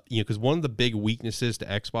all the, because one of the big weaknesses to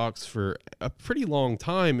Xbox for a pretty long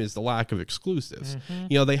time is the lack of exclusives.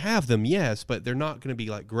 Mm-hmm. They have them, yes, but they're not going to be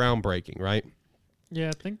like groundbreaking, right? Yeah,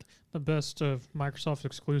 I think the best of Microsoft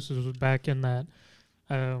exclusives was back in that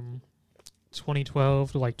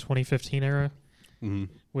 2012 to like 2015 era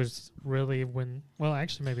was really when. Well,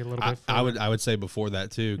 actually, maybe a little bit. I would say before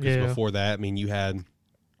that too, because before that, I mean, you had.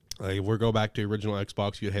 If we go back to original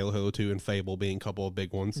Xbox, you had Halo 2, and Fable being a couple of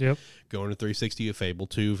big ones. Yep. Going to 360, you have Fable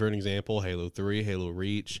 2, for an example, Halo 3, Halo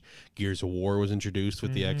Reach, Gears of War was introduced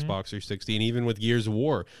with the Xbox 360, and even with Gears of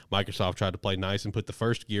War, Microsoft tried to play nice and put the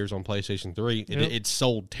first Gears on PlayStation 3. It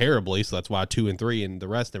sold terribly, so that's why 2 and 3 and the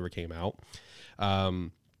rest never came out.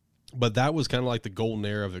 But that was kind of like the golden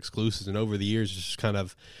era of exclusives, and over the years, it's just kind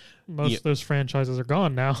of... Most of those franchises are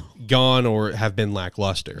gone now. Gone or have been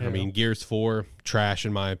lackluster. Yeah. I mean, Gears 4, trash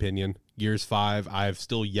in my opinion. Gears 5, I've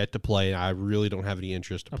still yet to play. I really don't have any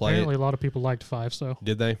interest to play it. Apparently, a lot of people liked 5, so.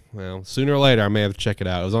 Did they? Well, sooner or later, I may have to check it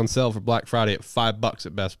out. It was on sale for Black Friday at $5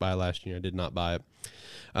 at Best Buy last year. I did not buy it.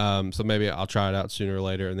 So maybe I'll try it out sooner or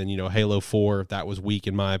later. And then, Halo 4, that was weak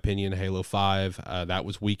in my opinion. Halo 5, that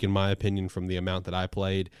was weak in my opinion from the amount that I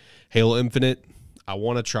played. Halo Infinite, I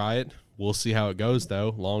want to try it. We'll see how it goes,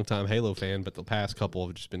 though. Long-time Halo fan, but the past couple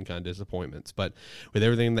have just been kind of disappointments. But with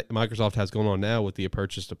everything that Microsoft has going on now with the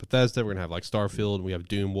purchase of Bethesda, we're going to have like Starfield, we have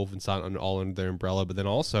Doom, Wolfenstein all under their umbrella. But then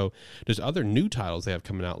also there's other new titles they have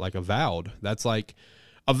coming out, like Avowed. That's like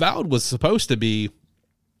Avowed was supposed to be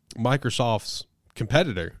Microsoft's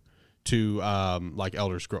competitor to like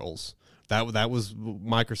Elder Scrolls. That was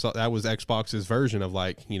Microsoft. That was Xbox's version of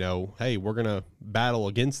like, hey, we're gonna battle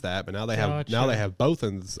against that. But now they have both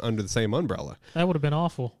under the same umbrella. That would have been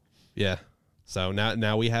awful. Yeah. So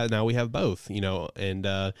now we have both.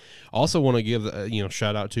 And also want to give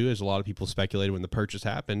shout out to, as a lot of people speculated when the purchase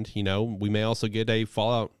happened. We may also get a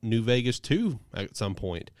Fallout New Vegas 2 at some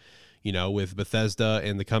point. With Bethesda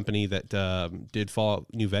and the company that did Fallout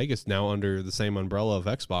New Vegas now under the same umbrella of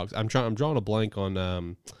Xbox. I'm drawing a blank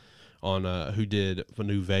on who did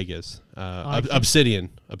New Vegas. Obsidian.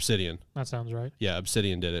 That sounds right. Yeah,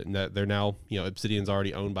 Obsidian did it. And that they're now, Obsidian's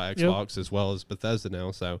already owned by Xbox as well as Bethesda now.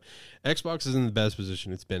 So Xbox is in the best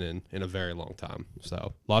position it's been in a very long time.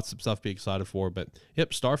 So lots of stuff to be excited for. But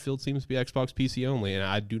Starfield seems to be Xbox PC only, and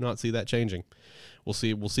I do not see that changing. We'll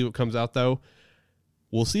see what comes out though.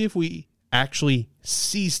 We'll see if we actually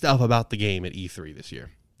see stuff about the game at E3 this year.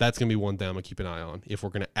 That's going to be one thing I'm going to keep an eye on, if we're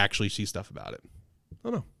going to actually see stuff about it. I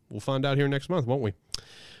don't know. We'll find out here next month, won't we?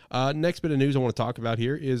 Next bit of news I want to talk about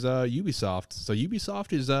here is Ubisoft. So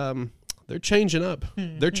Ubisoft is they're changing up.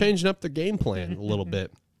 They're changing up their game plan a little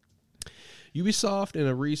bit. Ubisoft, in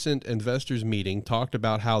a recent investors meeting, talked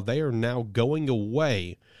about how they are now going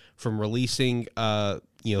away from releasing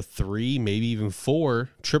 3, maybe even 4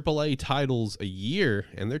 AAA titles a year,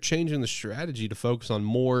 and they're changing the strategy to focus on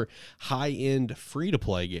more high-end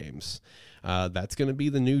free-to-play games. That's going to be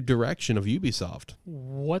the new direction of Ubisoft.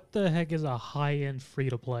 What the heck is a high-end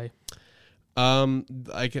free-to-play?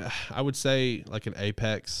 Like I would say like an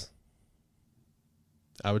Apex.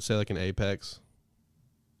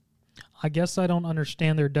 I guess I don't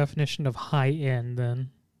understand their definition of high-end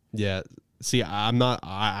then. Yeah. See,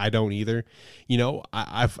 I don't either.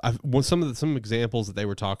 I've some examples that they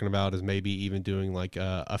were talking about is maybe even doing like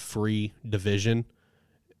a free Division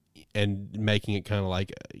and making it kind of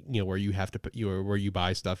like, where you have to put where you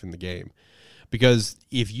buy stuff in the game. Because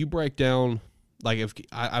if you break down, like if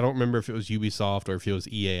I don't remember if it was Ubisoft or if it was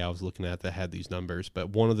EA I was looking at that had these numbers, but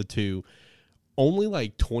one of the two, only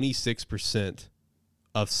like 26%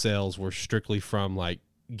 of sales were strictly from like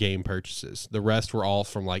game purchases. The rest were all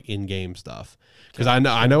from like in-game stuff. Because I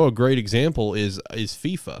know a great example is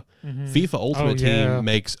FIFA. Mm-hmm. FIFA Ultimate Team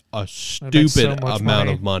makes a stupid amount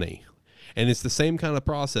of money. And it's the same kind of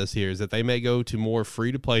process here, is that they may go to more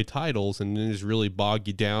free-to-play titles and then just really bog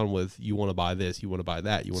you down with, you want to buy this, you want to buy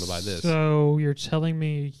that, you want to buy this. So you're telling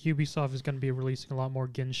me Ubisoft is going to be releasing a lot more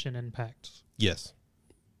Genshin Impact? Yes.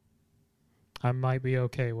 I might be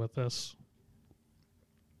okay with this.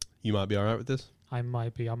 You might be all right with this? I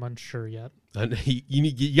might be. I'm unsure yet.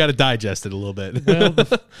 You got to digest it a little bit. Well,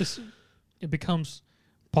 it becomes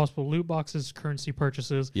possible loot boxes, currency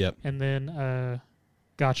purchases, and then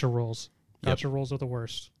gacha rolls. Gacha rolls are the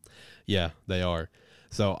worst. Yeah, they are.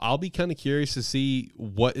 So I'll be kind of curious to see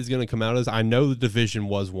what is going to come out of this. I know the Division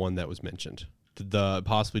was one that was mentioned. The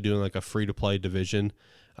possibly doing like a free-to-play Division,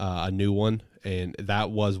 a new one, and that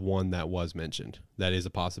was one that was mentioned. That is a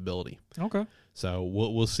possibility. Okay. So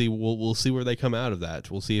we'll see. We'll see where they come out of that.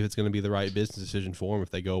 We'll see if it's going to be the right business decision for them if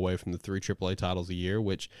they go away from the 3 AAA titles a year,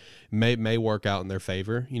 which may work out in their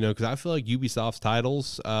favor. Because I feel like Ubisoft's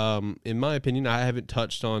titles, in my opinion, I haven't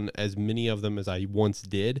touched on as many of them as I once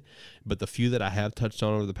did, but the few that I have touched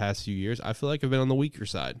on over the past few years, I feel like I've been on the weaker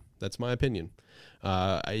side. That's my opinion.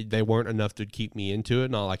 They weren't enough to keep me into it,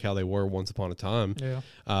 not like how they were once upon a time. Yeah.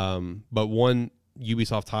 But one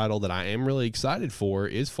Ubisoft title that I am really excited for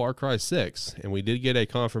is Far Cry 6. And we did get a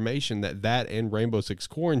confirmation that and Rainbow Six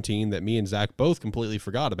Quarantine that me and Zach both completely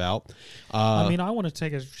forgot about. I mean, I want to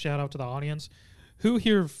take a shout out to the audience. Who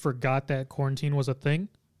here forgot that Quarantine was a thing?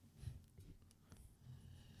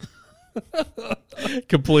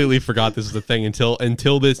 Completely forgot this was a thing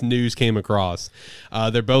until this news came across.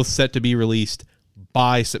 They're both set to be released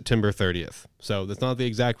by September 30th. So that's not the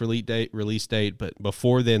exact release date, but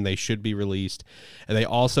before then they should be released. And they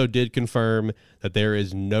also did confirm that there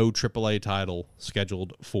is no AAA title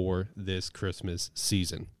scheduled for this Christmas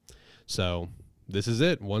season. So this is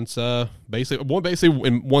it. Once Far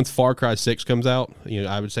Cry 6 comes out,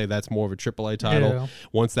 I would say that's more of a AAA title. Yeah.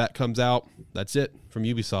 Once that comes out, that's it from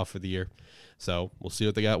Ubisoft for the year. So we'll see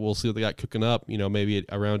what they got. We'll see what they got cooking up. Maybe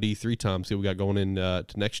around E3 time. See what we got going in to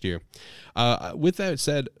next year. With that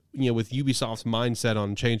said, with Ubisoft's mindset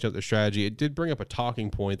on changing up their strategy, it did bring up a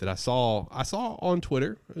talking point that I saw on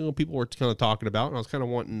Twitter. People were kind of talking about, and I was kind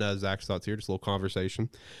of wanting Zach's thoughts here, just a little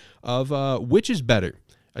conversation of which is better.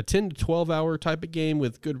 A 10 to 12 hour type of game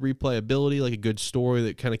with good replayability, like a good story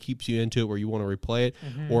that kind of keeps you into it where you want to replay it,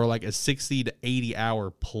 or like a 60 to 80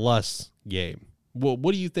 hour plus game. Well,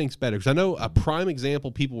 what do you think's better? Because I know a prime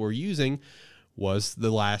example people were using was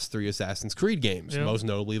the last 3 Assassin's Creed games, most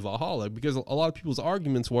notably Valhalla, because a lot of people's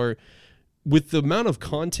arguments were with the amount of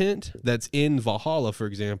content that's in Valhalla, for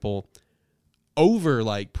example, over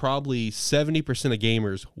probably 70% of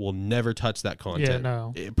gamers will never touch that content. Yeah,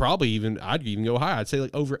 no. I'd even go higher. I'd say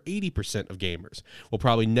over 80% of gamers will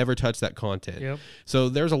probably never touch that content. Yep. So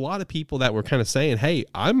there's a lot of people that were kind of saying, hey,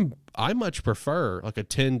 I much prefer like a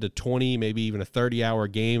 10 to 20, maybe even a 30-hour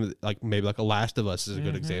game, maybe like a Last of Us is a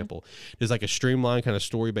good example. It's like a streamlined kind of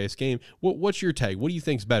story-based game. What's your take? What do you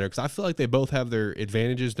think's better? Because I feel like they both have their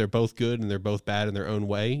advantages. They're both good and they're both bad in their own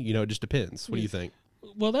way. It just depends. What do you think?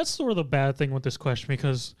 Well, that's sort of the bad thing with this question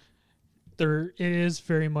because there is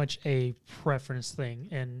very much a preference thing,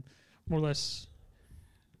 and more or less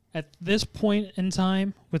at this point in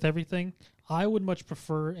time with everything, I would much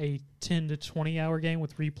prefer a 10 to 20 hour game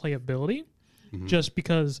with replayability just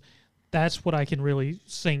because that's what I can really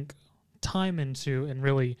sink time into and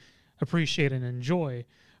really appreciate and enjoy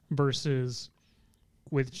versus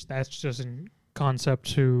which that's just in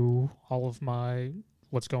concept to all of my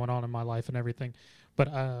what's going on in my life and everything. But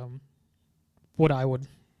what I would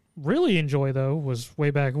really enjoy, though, was way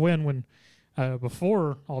back when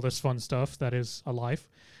before all this fun stuff that is a life,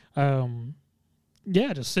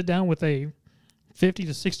 just sit down with a 50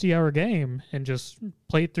 to 60-hour game and just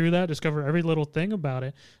play through that, discover every little thing about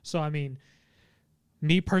it. So, I mean,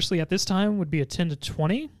 me personally at this time would be a 10 to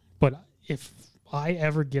 20, but if I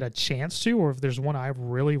ever get a chance to or if there's one I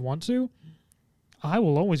really want to, I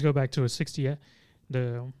will always go back to a 50,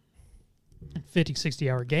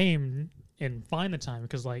 60-hour game and find the time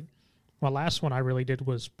because, my last one I really did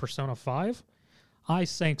was Persona 5. I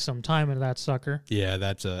sank some time into that sucker. Yeah,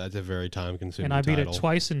 that's a very time-consuming and I beat title. It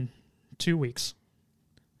twice in 2 weeks.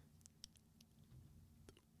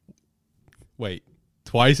 Wait,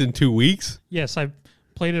 twice in 2 weeks? Yes, I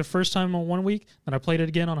played it the first time on 1 week, then I played it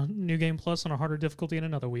again on a New Game Plus on a harder difficulty in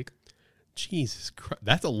another week. Jesus Christ,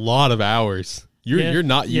 that's a lot of hours. You're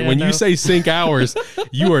not when you say sync hours,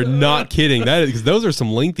 you are not kidding. That is because those are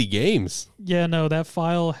some lengthy games. Yeah, no, that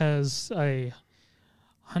file has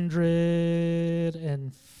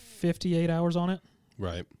 158 hours on it.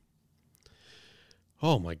 Right.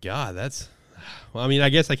 Oh my God, that's. Well, I mean, I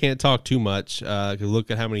guess I can't talk too much.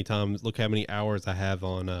 Look how many hours I have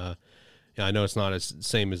on. I know it's not as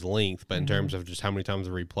same as length, but in terms of just how many times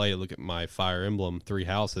I replay it, look at my Fire Emblem 3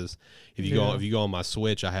 Houses. If you go on my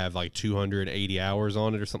Switch, I have 280 hours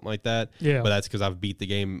on it or something like that. Yeah. But that's because I've beat the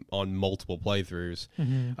game on multiple playthroughs.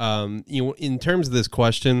 In terms of this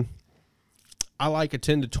question, I like a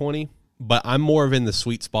 10 to 20, but I'm more of in the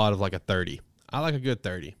sweet spot of a 30. I like a good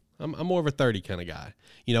 30. I'm more of a 30 kind of guy.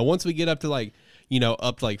 Once we get up to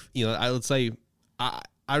let's say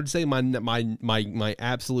I would say my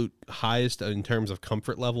absolute highest in terms of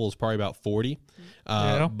comfort level is probably about 40.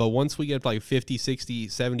 But once we get up 50, 60,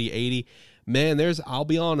 70, 80, man, I'll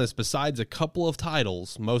be honest, besides a couple of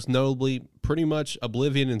titles, most notably pretty much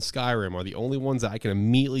Oblivion and Skyrim are the only ones that I can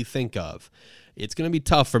immediately think of. It's going to be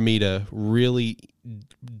tough for me to really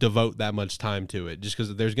devote that much time to it just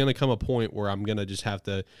because there's going to come a point where I'm going to just have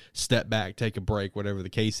to step back, take a break, whatever the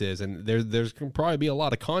case is. And there's going to probably be a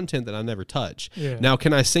lot of content that I never touch. Yeah. Now,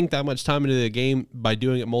 can I sink that much time into the game by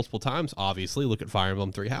doing it multiple times? Obviously, look at Fire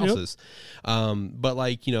Emblem 3 Houses. Yep. But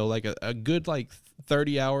a good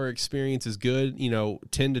 30-hour experience is good.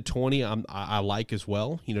 10 to 20 I like as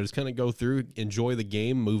well. Just kind of go through, enjoy the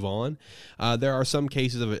game, move on. There are some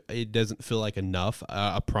cases of it doesn't feel like enough.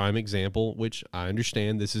 A prime example, which I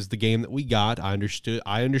understand, this is the game that we got. I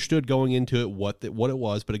understood going into it what it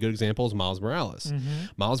was, but a good example is Miles Morales.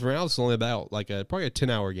 Miles Morales is only about like probably a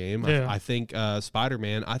 10-hour game. Yeah. I think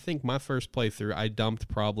Spider-Man, I think my first playthrough, I dumped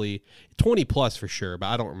probably 20 plus for sure, but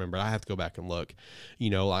I don't remember. I have to go back and look.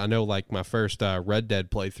 I know like my first Red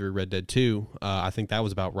Dead playthrough, Red Dead 2, I think that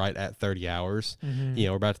was about right at 30 hours. I'm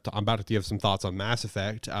about to give some thoughts on Mass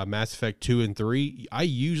Effect. Mass Effect 2 and 3, I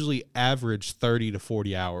usually average 30 to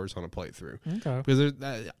 40 hours on a playthrough. Okay. Because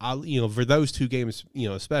for those two games,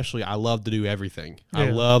 especially, I love to do everything. Yeah. I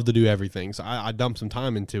love to do everything. So I dump some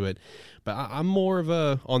time into it. But I'm more of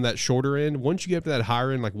on that shorter end. Once you get up to that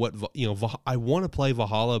higher end, like I want to play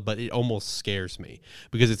Valhalla, but it almost scares me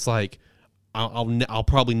because it's like I'll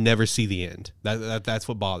probably never see the end. That's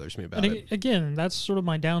what bothers me about it. Again, that's sort of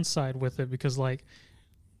my downside with it because like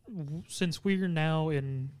since we're now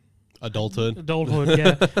in adulthood,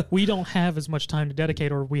 yeah, we don't have as much time to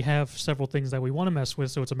dedicate, or we have several things that we want to mess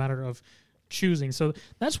with. So it's a matter of choosing. So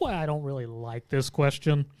that's why I don't really like this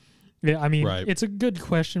question. Yeah, I mean, It's a good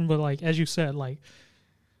question, but like as you said, like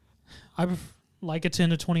I like a 10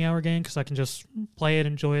 to 20 hour game because I can just play it,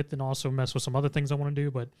 enjoy it, then also mess with some other things I want to do.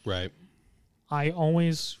 But I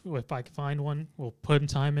always, if I can find one, will put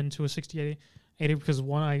time into a 60-80 because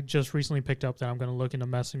one I just recently picked up that I'm going to look into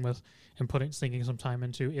messing with and sinking some time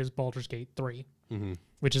into is Baldur's Gate 3,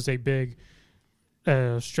 which is a big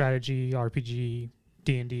strategy RPG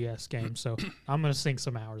D&D-esque game. So I'm going to sink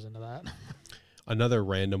some hours into that. Another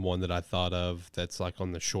random one that I thought of that's like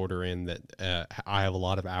on the shorter end that I have a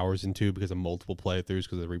lot of hours into because of multiple playthroughs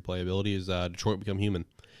because of the replayability is Detroit Become Human.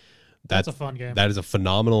 That's a fun game. That is a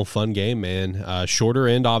phenomenal, fun game, man. Shorter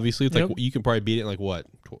end, obviously. It's like you can probably beat it in like what,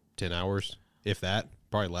 10 hours, if that,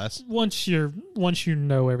 probably less. Once you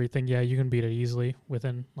know everything, yeah, you can beat it easily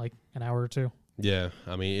within like an hour or two. Yeah,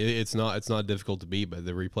 I mean it's not difficult to beat, but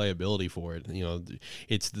the replayability for it,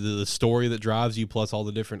 it's the story that drives you, plus all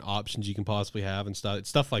the different options you can possibly have and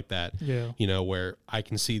stuff like that. Yeah, where I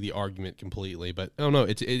can see the argument completely, but I don't know.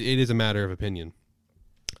 It is a matter of opinion.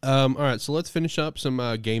 All right, so let's finish up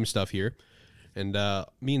some game stuff here, and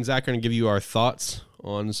me and Zach are gonna give you our thoughts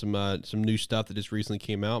on some new stuff that just recently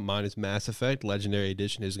came out. Mine is Mass Effect Legendary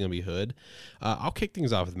Edition is going to be Hood. I'll kick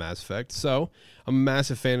things off with Mass Effect. So I'm a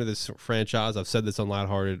massive fan of this franchise. I've said this on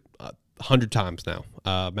Lighthearted 100 times now.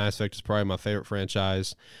 Mass Effect is probably my favorite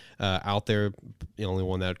franchise out there. The only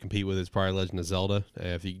one that would compete with is probably Legend of Zelda.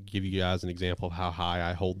 If you give you guys an example of how high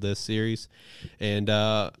I hold this series, and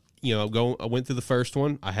I went through the first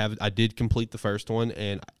one. I did complete the first one,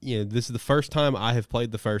 and this is the first time I have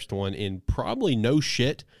played the first one in probably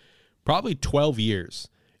 12 years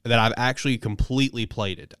that I've actually completely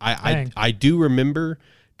played it. I do remember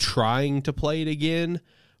trying to play it again,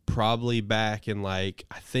 probably back in like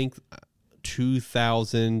I think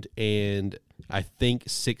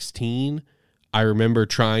 2016. I remember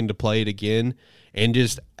trying to play it again, and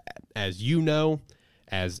just as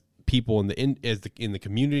people in the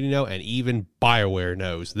community know, and even BioWare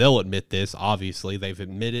knows. They'll admit this. Obviously, they've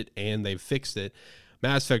admitted and they've fixed it.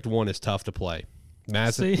 Mass Effect 1 is tough to play.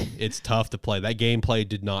 It's tough to play. That gameplay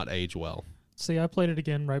did not age well. See, I played it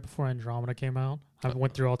again right before Andromeda came out. I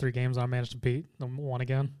went through all 3 games. I managed to beat the one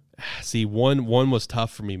again. See, one was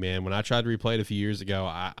tough for me, man. When I tried to replay it a few years ago,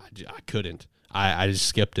 I couldn't. I just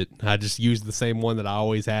skipped it. I just used the same one that I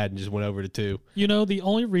always had and just went over to 2. The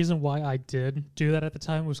only reason why I did do that at the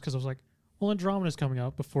time was because I was like, well, Andromeda's coming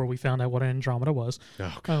out before we found out what Andromeda was.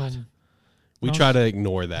 Oh, God. We try to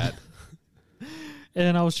ignore that.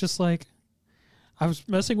 And I was just like, I was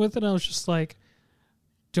messing with it, and I was just like,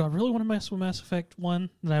 do I really want to mess with Mass Effect 1?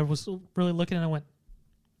 And I was really looking, and I went,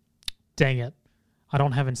 dang it. I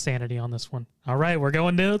don't have insanity on this one. All right, we're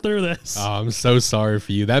going through this. Oh, I'm so sorry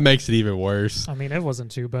for you. That makes it even worse. I mean, it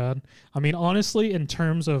wasn't too bad. I mean, honestly, in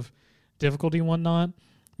terms of difficulty and whatnot,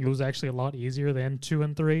 it was actually a lot easier than 2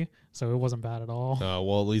 and 3, so it wasn't bad at all. Oh,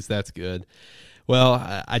 well, at least that's good.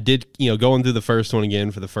 Well, I did, going through the first one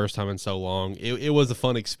again for the first time in so long. It was a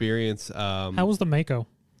fun experience. How was the Mako?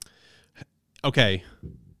 Okay.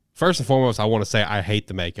 First and foremost, I want to say I hate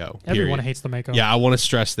the Mako. Everyone hates the Mako. Yeah, I want to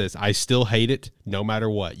stress this. I still hate it, no matter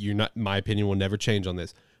what. My opinion will never change on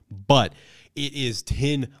this. But it is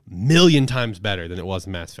 10 million times better than it was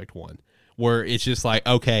in Mass Effect 1. Where it's just like,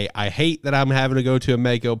 okay, I hate that I'm having to go to a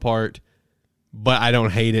Mako part, but I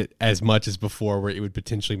don't hate it as much as before, where it would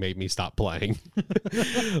potentially make me stop playing.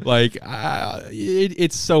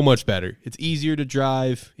 It's so much better. It's easier to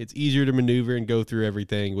drive. It's easier to maneuver and go through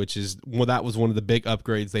everything, that was one of the big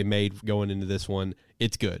upgrades they made going into this one.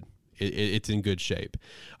 It's good. It's in good shape.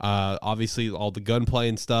 Obviously, all the gunplay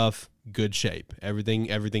and stuff, good shape.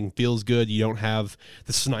 Everything feels good. You don't have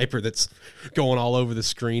the sniper that's going all over the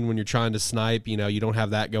screen when you're trying to snipe. You don't have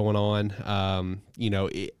that going on.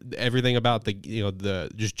 Everything about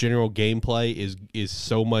the just general gameplay is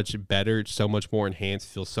so much better. It's so much more enhanced.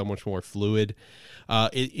 Feels so much more fluid.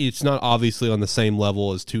 It's not obviously on the same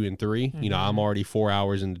level as 2 and 3. Mm-hmm. I'm already 4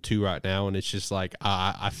 hours into 2 right now, and it's just like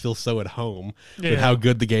I feel so at home with how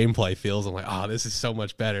good the gameplay feels. I'm like, this is so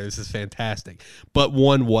much better. This is fantastic. But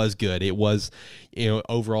 1 was good. It was,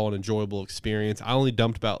 overall an enjoyable experience. I only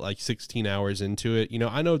dumped about like 16 hours into it.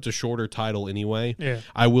 I know it's a shorter title anyway. Yeah.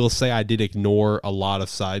 I will say I did ignore a lot of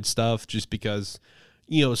side stuff just because,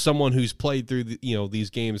 someone who's played through these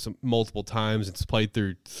games multiple times, it's played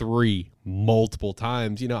through 3 multiple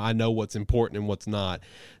times, I know what's important and what's not.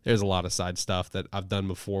 There's a lot of side stuff that I've done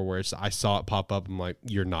before where I saw it pop up. I'm like,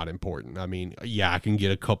 you're not important. I mean, I can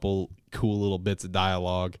get a couple cool little bits of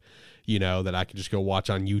dialogue, that I can just go watch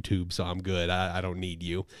on YouTube, so I'm good. I don't need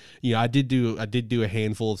you. I did do a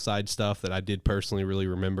handful of side stuff that I did personally really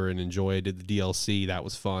remember and enjoy. I did the DLC. That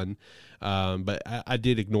was fun. But I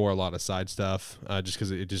did ignore a lot of side stuff just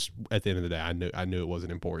because it just, at the end of the day, I knew it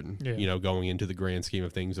wasn't important, going into the grand scheme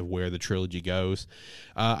of things of where the trilogy goes.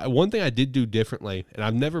 One thing I did do differently, and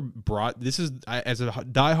I've never as a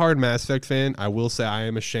diehard Mass Effect fan, I will say I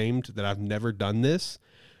am ashamed that I've never done this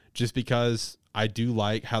just because I do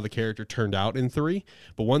like how the character turned out in 3.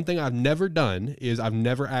 But one thing I've never done is I've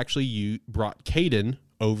never actually brought Kaidan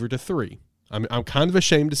over to 3. I'm kind of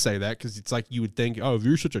ashamed to say that because it's like you would think, if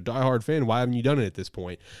you're such a diehard fan, why haven't you done it at this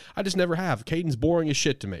point? I just never have. Kaidan's boring as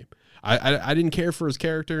shit to me. I didn't care for his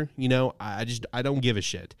character. I don't give a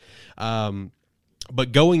shit.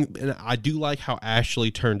 But and I do like how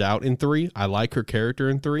Ashley turned out in 3. I like her character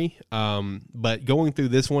in 3. But going through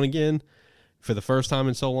this one again for the first time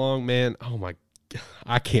in so long, man, oh my,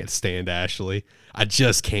 I can't stand Ashley. I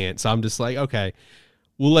just can't. So I'm just like, okay.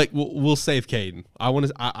 We'll save Kaidan.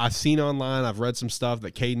 I've seen online. I've read some stuff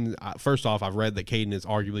that Kaidan. First off, I've read that Kaidan is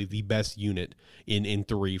arguably the best unit in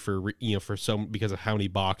 3 because of how many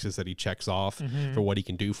boxes that he checks off for what he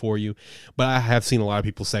can do for you. But I have seen a lot of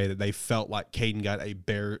people say that they felt like Kaidan got a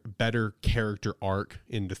better character arc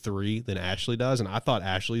into 3 than Ashley does, and I thought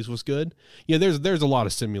Ashley's was good. There's a lot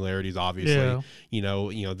of similarities, obviously.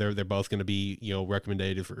 Yeah. They're both going to be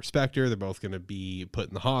recommended for Spectre. They're both going to be put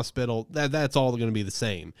in the hospital. That's all going to be the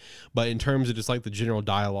same. But in terms of just like the general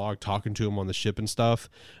dialogue, talking to him on the ship and stuff,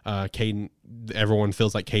 Kaidan, everyone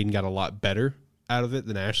feels like Kaidan got a lot better out of it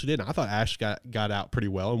than Ashley did. And I thought Ash got out pretty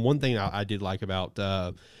well. And one thing I did like about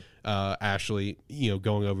Ashley,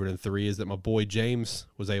 going over to 3 is that my boy James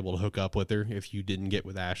was able to hook up with her if you didn't get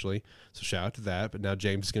with Ashley. So shout out to that. But now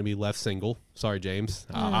James is going to be left single. Sorry, James.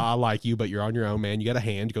 I like you, but you're on your own, man. You got a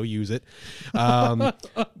hand. Go use it.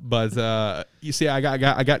 But you see, I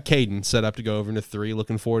got Kaidan set up to go over into 3.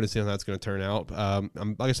 Looking forward to seeing how that's going to turn out.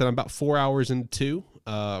 Like I said, I'm about 4 hours into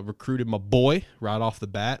 2. Recruited my boy right off the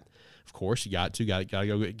bat. Of course, you got to go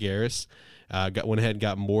get Garrus. Went ahead and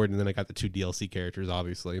got Mord, and then I got the 2 DLC characters,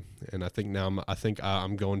 obviously. And I think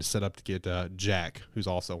I'm going to set up to get Jack, who's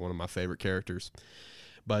also one of my favorite characters.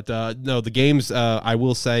 But no, the games, I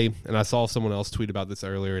will say, and I saw someone else tweet about this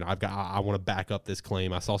earlier, and I want to back up this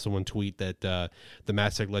claim. I saw someone tweet that the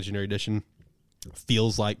Mass Effect Legendary Edition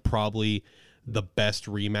feels like probably the best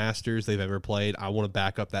remasters they've ever played. I want to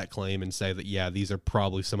back up that claim and say that, these are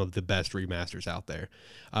probably some of the best remasters out there.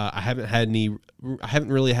 I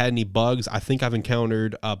haven't really had any bugs. I think I've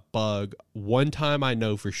encountered a bug one time, I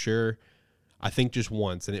know for sure. I think just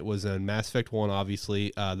once, and it was in Mass Effect 1,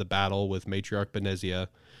 obviously, the battle with Matriarch Benezia.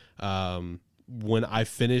 When I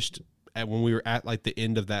finished, when we were at like the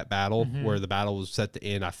end of that battle, where the battle was set to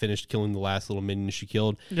end, I finished killing the last little minion she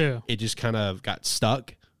killed. Yeah. It just kind of got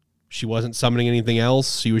stuck. She wasn't summoning anything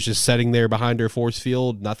else. She was just sitting there behind her force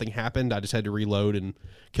field. Nothing happened. I just had to reload and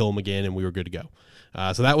kill him again, and we were good to go.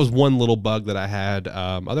 So that was one little bug that I had.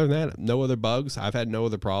 Other than that, no other bugs. I've had no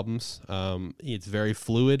other problems. It's very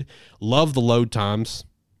fluid. Love the load times.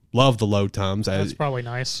 That's probably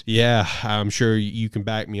nice. Yeah, I'm sure you can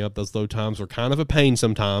back me up. Those load times were kind of a pain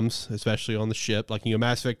sometimes, especially on the ship. Like,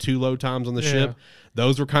 Mass Effect 2 load times on the ship,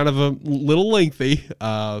 those were kind of a little lengthy,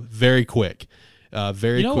 very quick.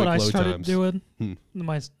 Very quick load times. You know what I started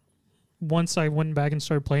doing? Once I went back and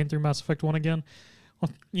started playing through Mass Effect 1 again,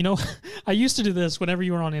 I used to do this whenever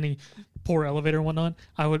you were on any poor elevator and whatnot.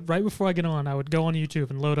 Right before I get on, I would go on YouTube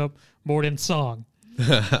and load up Mordin's song.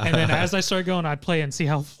 And then as I started going, I'd play and see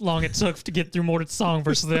how long it took to get through Mordin's song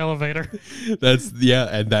versus the elevator. That's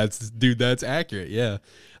accurate. Yeah.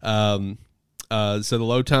 So the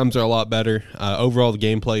load times are a lot better. Overall, the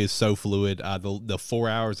gameplay is so fluid. The 4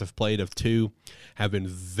 hours I've played of 2 have been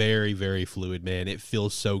very, very fluid, man. It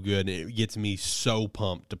feels so good. It gets me so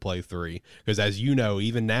pumped to play 3 because, as you know,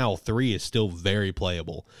 even now 3 is still very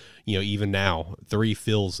playable. Even now 3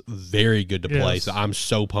 feels very good to play. So I'm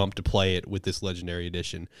so pumped to play it with this Legendary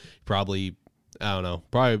Edition. Probably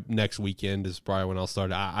next weekend is probably when I'll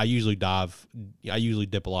start. I usually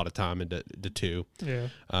dip a lot of time into 2. Yeah.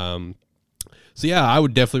 So yeah, I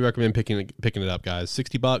would definitely recommend picking it up, guys.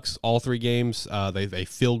 $60, all 3 games. They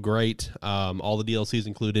feel great. All the DLCs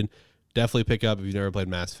included. Definitely pick up if you've never played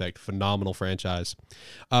Mass Effect. Phenomenal franchise.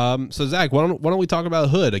 So Zach, why don't we talk about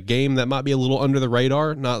Hood, a game that might be a little under the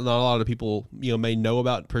radar, not a lot of people may know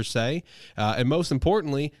about per se, and most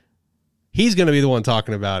importantly, he's going to be the one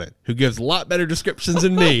talking about it, who gives a lot better descriptions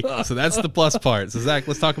than me. So that's the plus part. So Zach,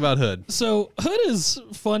 let's talk about Hood. So Hood is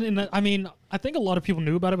fun, and I think a lot of people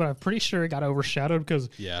knew about it, but I'm pretty sure it got overshadowed because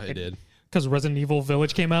it did. Because Resident Evil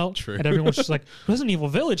Village came out, True. And everyone's just like, Resident Evil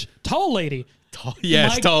Village, tall lady. Tall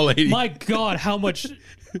lady. My God, how much...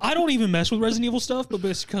 I don't even mess with Resident Evil stuff, but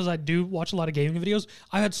it's because I do watch a lot of gaming videos.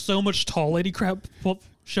 I had so much tall lady crap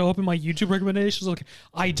show up in my YouTube recommendations. Like,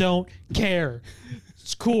 I don't care.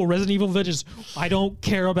 It's cool. Resident Evil Village. I don't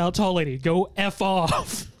care about tall lady. Go F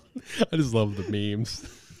off. I just love the memes.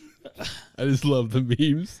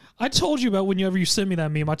 I told you about whenever you sent me that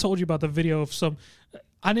meme. I told you about the video of some...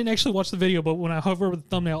 I didn't actually watch the video, but when I hovered over the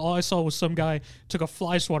thumbnail, all I saw was some guy took a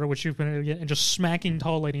fly swatter, which you've been and just smacking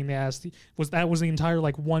tall lady in the ass. That was the entire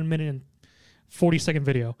 1 minute and 40-second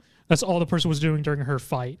video. That's all the person was doing during her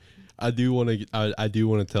fight. I do want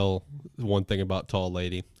to tell one thing about tall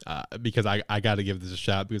lady because I got to give this a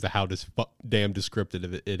shot because of how damn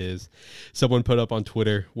descriptive it is. Someone put up on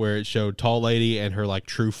Twitter where it showed tall lady and her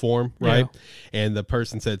true form, right? Yeah. And the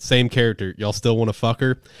person said, "Same character, y'all still want to fuck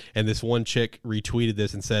her?" And this one chick retweeted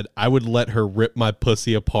this and said, "I would let her rip my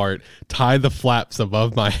pussy apart, tie the flaps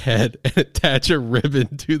above my head, and attach a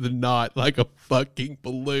ribbon to the knot like a fucking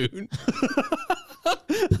balloon."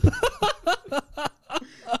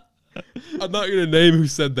 I'm not going to name who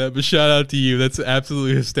said that, but shout out to you. That's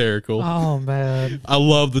absolutely hysterical. Oh, man. I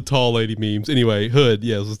love the tall lady memes. Anyway, Hood,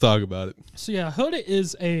 yes, let's talk about it. So, yeah, Hood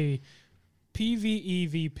is a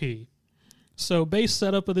PvEVP. So, base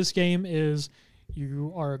setup of this game is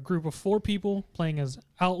you are a group of 4 people playing as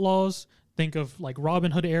outlaws. Think of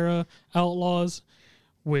Robin Hood era outlaws,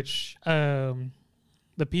 which the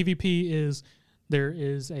PvP is there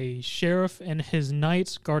is a sheriff and his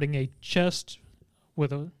knights guarding a chest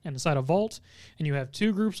inside a vault, and you have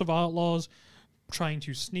 2 groups of outlaws trying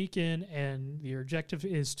to sneak in, and your objective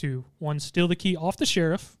is to 1, steal the key off the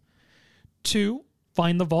sheriff, 2,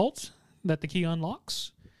 find the vault that the key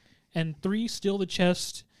unlocks, and 3, steal the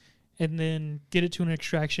chest and then get it to an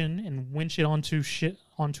extraction and winch it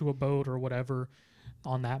onto a boat or whatever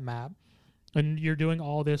on that map. And you're doing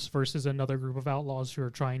all this versus another group of outlaws who are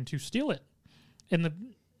trying to steal it. And the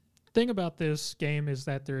thing about this game is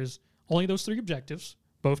that there's only those 3 objectives.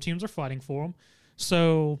 Both teams are fighting for them.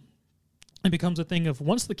 So it becomes a thing of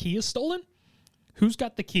once the key is stolen, who's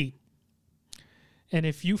got the key? And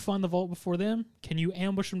if you find the vault before them, can you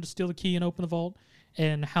ambush them to steal the key and open the vault?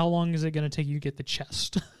 And how long is it going to take you to get the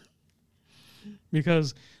chest?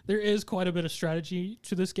 Because there is quite a bit of strategy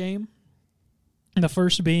to this game. The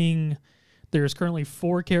first being there's currently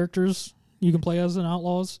 4 characters you can play as an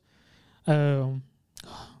outlaws.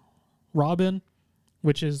 Robin,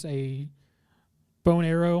 which is a bow and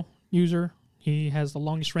arrow user. He has the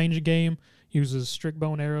longest range of game, uses strict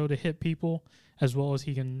bow and arrow to hit people, as well as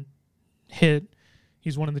he can hit.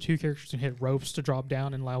 He's one of the 2 characters who can hit ropes to drop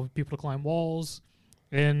down and allow people to climb walls.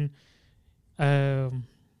 And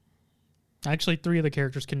actually 3 of the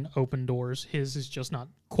characters can open doors. His is just not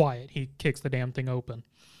quiet. He kicks the damn thing open.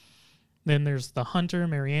 Then there's the hunter,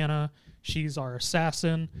 Mariana. She's our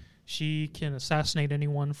assassin. She can assassinate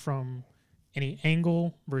anyone from any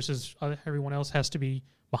angle versus everyone else has to be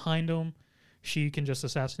behind them. She can just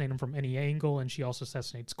assassinate them from any angle, and she also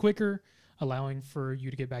assassinates quicker, allowing for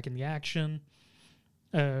you to get back in the action.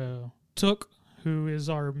 Took, who is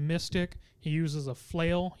our mystic, he uses a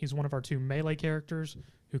flail. He's one of our 2 melee characters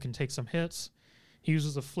who can take some hits. He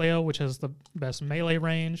uses a flail, which has the best melee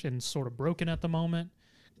range and sort of broken at the moment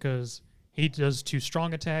because he does 2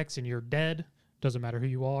 strong attacks and you're dead. Doesn't matter who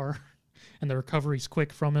you are. And the recovery's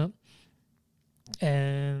quick from it.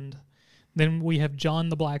 And then we have John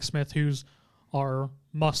the Blacksmith, who's our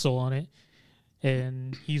muscle on it.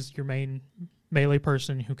 And he's your main melee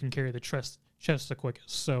person who can carry the chest the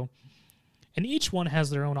quickest. So, and each one has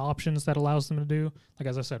their own options that allows them to do. Like,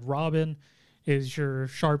 as I said, Robin is your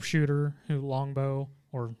sharpshooter who longbow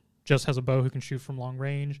or just has a bow who can shoot from long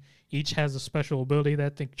range. Each has a special ability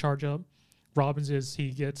that they can charge up. Robin's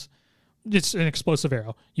it's an explosive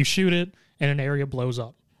arrow. You shoot it, and an area blows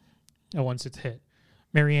up once it's hit.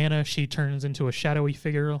 Mariana, she turns into a shadowy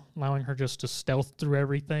figure, allowing her just to stealth through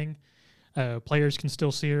everything. Players can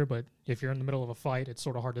still see her, but if you're in the middle of a fight, it's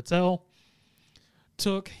sort of hard to tell.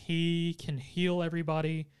 Took, he can heal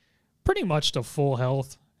everybody pretty much to full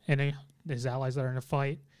health and his allies that are in a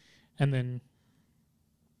fight. And then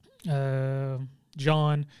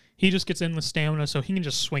John, he just gets in the stamina, so he can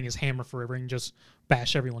just swing his hammer forever and just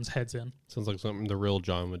bash everyone's heads in. Sounds like something the real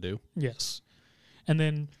John would do. Yes. And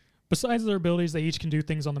then besides their abilities, they each can do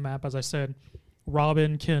things on the map. As I said,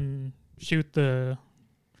 Robin can shoot the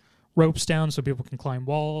ropes down so people can climb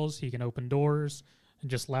walls. He can open doors and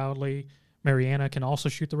just loudly. Mariana can also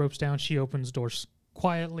shoot the ropes down. She opens doors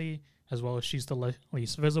quietly, as well as she's the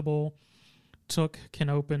least visible. Took can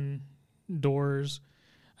open doors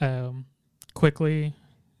quickly,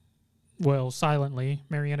 silently.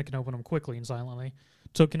 Mariana can open them quickly and silently.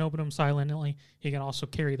 Took can open them silently. He can also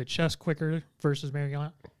carry the chest quicker versus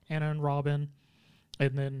Mariana and Robin.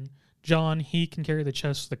 And then John, he can carry the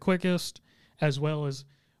chest the quickest, as well as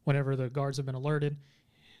whenever the guards have been alerted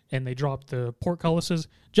and they drop the portcullises,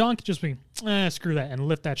 John can just be, screw that, and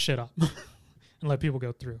lift that shit up and let people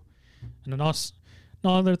go through. And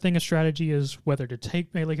another thing of strategy is whether to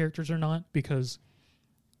take melee characters or not, because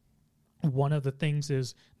one of the things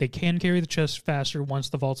is they can carry the chest faster once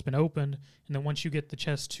the vault's been opened, and then once you get the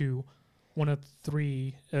chest to one of the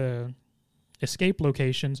 3 escape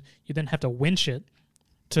locations, you then have to winch it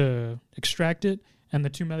to extract it, and the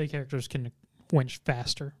 2 melee characters can winch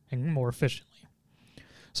faster and more efficiently.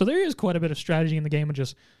 So there is quite a bit of strategy in the game of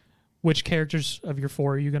just which characters of your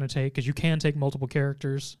 4 are you going to take, because you can take multiple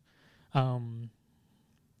characters. So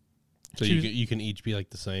you can each be like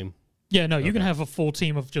the same? Yeah, no, you can have a full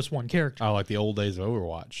team of just one character. Oh, like the old days of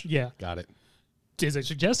Overwatch. Yeah. Got it. Is it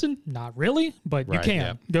suggested? Not really, but you can.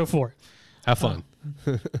 Yeah. Go for it. Have fun.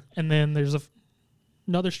 And then there's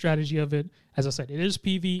another strategy of it. As I said, it is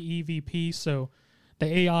PvEVP, so the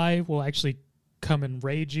AI will actually come and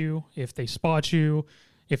raid you if they spot you.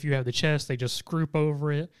 If you have the chest, they just group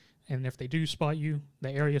over it. And if they do spot you,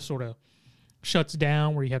 the area sort of shuts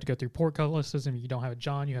down where you have to go through portcullises, and if you don't have a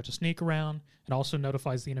John, you have to sneak around. It also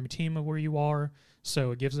notifies the enemy team of where you are,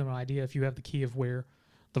 so it gives them an idea if you have the key of where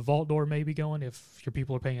the vault door may be going, if your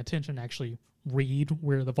people are paying attention, actually read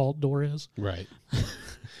where the vault door is. Right.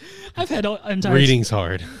 I've had reading's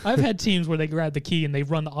hard. I've had teams where they grab the key and they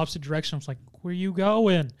run the opposite direction. It's like, where are you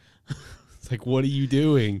going? It's like, what are you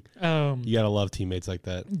doing? You gotta love teammates like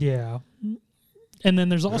that. Yeah. And then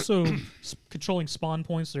there's also controlling spawn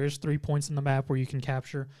points. There's 3 points in the map where you can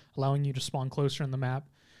capture, allowing you to spawn closer in the map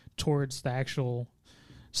towards the actual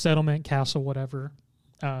settlement, castle, whatever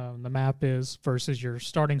the map is, versus your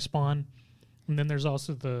starting spawn. And then there's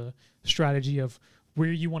also the strategy of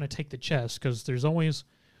where you want to take the chest, because there's always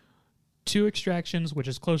 2 extractions, which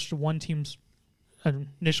is closer to one team's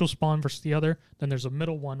initial spawn versus the other. Then there's a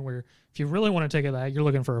middle one where if you really want to take it that, you're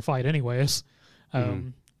looking for a fight anyways.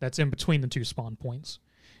 That's in between the 2 spawn points.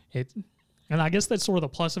 And I guess that's sort of the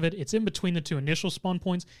plus of it. It's in between the 2 initial spawn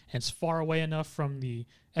points, and it's far away enough from the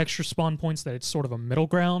extra spawn points that it's sort of a middle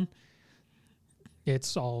ground.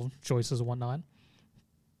 It's all choices and whatnot.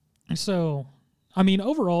 So, I mean,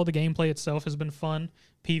 overall, the gameplay itself has been fun.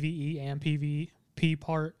 PvE and PvP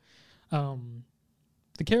part.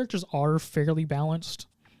 The characters are fairly balanced.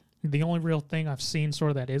 The only real thing I've seen sort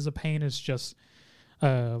of that is a pain is just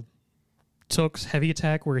Took's heavy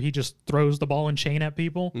attack, where he just throws the ball and chain at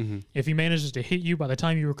people. Mm-hmm. If he manages to hit you, by the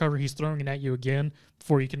time you recover, he's throwing it at you again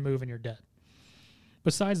before you can move and you're dead.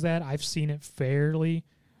 Besides that, I've seen it fairly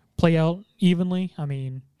play out evenly. I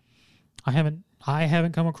mean, I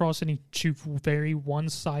haven't come across any very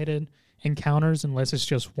one-sided encounters unless it's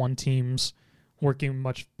just one team's working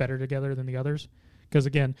much better together than the others. Because,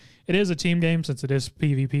 again, it is a team game since it is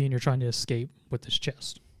PvP and you're trying to escape with this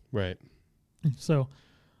chest. Right. So,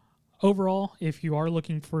 overall, if you are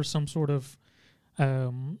looking for some sort of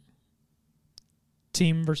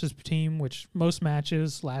team versus team, which most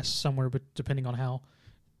matches last somewhere, but depending on how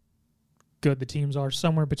good the teams are,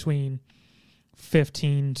 somewhere between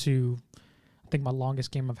 15 to, I think my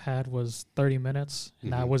longest game I've had was 30 minutes,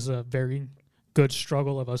 and that was a very good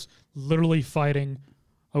struggle of us literally fighting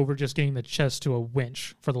over just getting the chest to a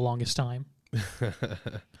winch for the longest time.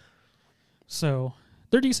 So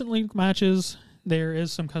they're decent link matches. There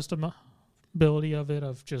is some customability of it,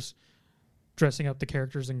 of just dressing up the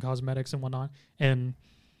characters and cosmetics and whatnot. And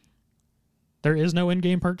there is no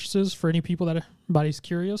in-game purchases for any people that anybody's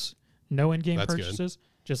curious. No in-game purchases. Good.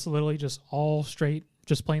 Just literally just all straight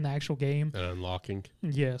just playing the actual game. And unlocking.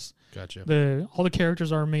 Yes. Gotcha. All the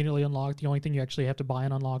characters are immediately unlocked. The only thing you actually have to buy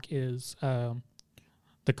and unlock is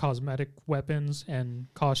the cosmetic weapons and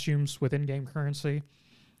costumes with in-game currency,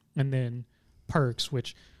 and then perks,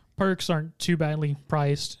 which perks aren't too badly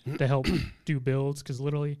priced to help do builds, because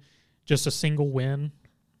literally just a single win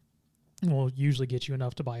will usually get you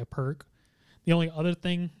enough to buy a perk. The only other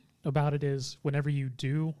thing about it is whenever you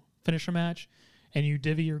do finish a match and you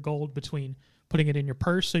divvy your gold between putting it in your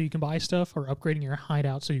purse so you can buy stuff or upgrading your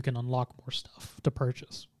hideout so you can unlock more stuff to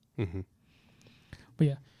purchase. Mm-hmm. But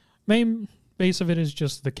yeah, main base of it is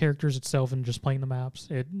just the characters itself and just playing the maps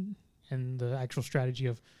and the actual strategy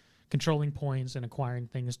of controlling points and acquiring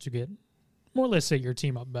things to get more or less set your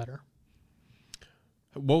team up better.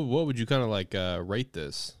 What would you kind of like rate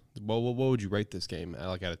this? What would you rate this game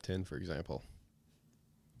like out of 10, for example?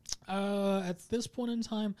 At this point in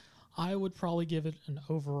time, I would probably give it an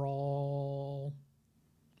overall,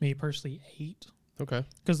 me personally, 8. Okay.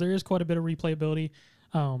 Because there is quite a bit of replayability.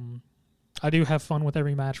 I do have fun with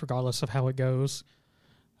every match regardless of how it goes.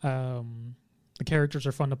 The characters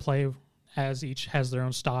are fun to play as each has their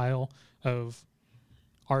own style of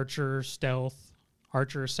archer, stealth,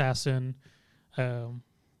 archer, assassin,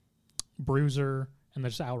 bruiser, and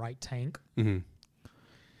there's outright tank. Mm-hmm.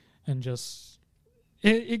 And just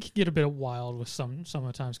it can get a bit wild with some of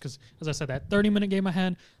the times, because as I said, that 30-minute game I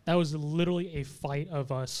had, that was literally a fight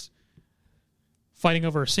of us fighting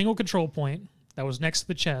over a single control point that was next to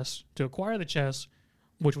the chest to acquire the chest,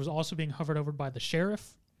 which was also being hovered over by the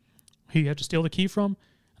sheriff, who you have to steal the key from.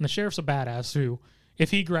 And the sheriff's a badass who, if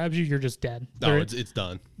he grabs you, you're just dead. No, it's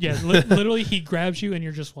done. Yeah, literally he grabs you and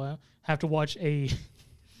you're just have to watch a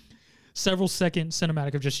several second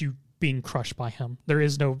cinematic of just you being crushed by him. There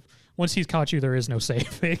is no, once he's caught you, there is no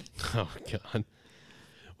saving. Oh, God.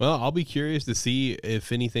 Well, I'll be curious to see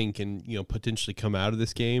if anything can, potentially come out of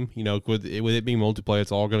this game. With it being multiplayer,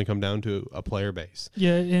 it's all going to come down to a player base.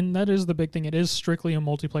 Yeah, and that is the big thing. It is strictly a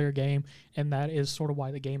multiplayer game, and that is sort of why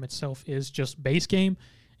the game itself is just base game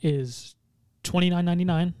is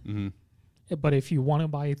 $29.99. Mm-hmm. But if you want to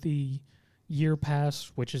buy the year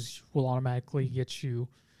pass, which will automatically get you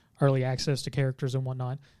early access to characters and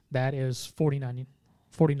whatnot, that is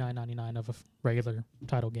 $49.99 of a regular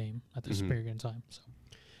title game at this period in time. So.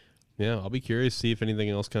 Yeah, I'll be curious to see if anything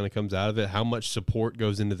else kind of comes out of it, how much support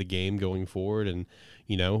goes into the game going forward. And,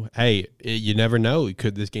 hey, you never know.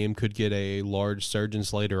 This game could get a large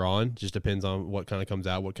surge later on. Just depends on what kind of comes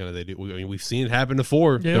out, what kind of they do. I mean, we've seen it happen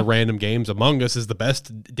before. Yeah. The random games. Among Us is the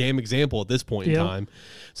best damn example at this point in time.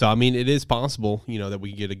 So, I mean, it is possible, that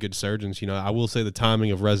we get a good surge. I will say the timing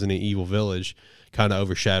of Resident Evil Village kind of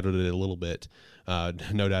overshadowed it a little bit.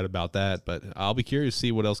 No doubt about that, but I'll be curious to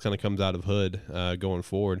see what else kind of comes out of Hood going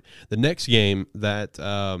forward. The next game that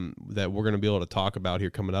we're going to be able to talk about here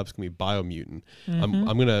coming up is going to be Biomutant.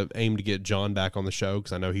 I'm going to aim to get John back on the show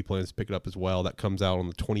because I know he plans to pick it up as well. That comes out on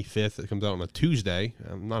the 25th. It comes out on a Tuesday.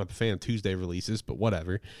 I'm not a fan of Tuesday releases, but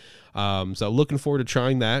whatever. So looking forward to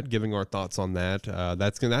trying that, giving our thoughts on that.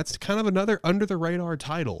 That's kind of another under the radar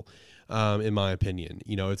title. In my opinion,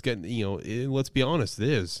 it's getting, let's be honest, it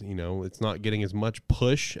is, it's not getting as much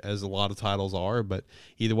push as a lot of titles are, but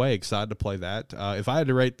either way, excited to play that. If I had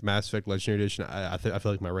to rate the Mass Effect Legendary Edition, I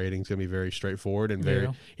feel like my rating's going to be very straightforward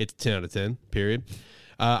and it's 10 out of 10, period.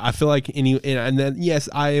 I feel like and then, yes,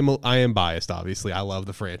 I am biased, obviously. I love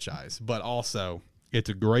the franchise, but also it's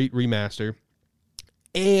a great remaster.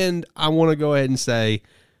 And I want to go ahead and say,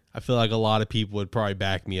 I feel like a lot of people would probably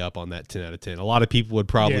back me up on that 10 out of 10. A lot of people would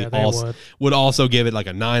probably would also give it like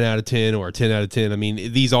a 9 out of 10 or a 10 out of 10. I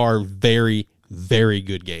mean, these are very, very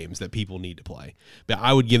good games that people need to play. But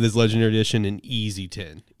I would give this Legendary Edition an easy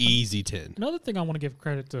 10. Easy 10. Another thing I want to give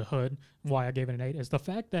credit to Hood, why I gave it an 8, is the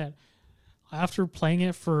fact that after playing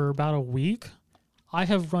it for about a week, I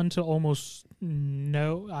have run to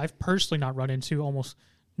I've personally not run into almost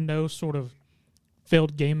no sort of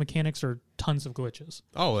failed game mechanics or tons of glitches.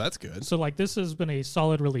 Oh, that's good. So this has been a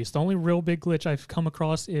solid release. The only real big glitch I've come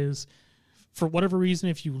across is, for whatever reason,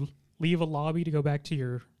 if you leave a lobby to go back to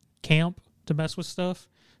your camp to mess with stuff,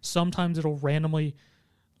 sometimes it'll randomly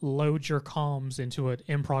load your comms into an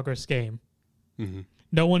in-progress game. Mm-hmm.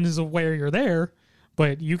 No one is aware you're there,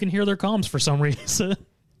 but you can hear their comms for some reason.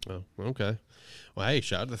 Oh, okay. Well, hey,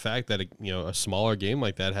 shout out to the fact that a smaller game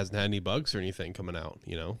like that hasn't had any bugs or anything coming out.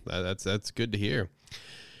 That's good to hear.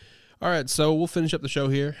 All right, so we'll finish up the show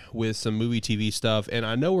here with some movie TV stuff. And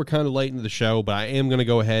I know we're kind of late into the show, but I am going to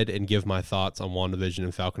go ahead and give my thoughts on WandaVision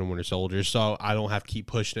and Falcon and Winter Soldier, so I don't have to keep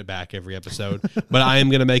pushing it back every episode. But I am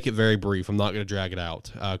going to make it very brief. I'm not going to drag it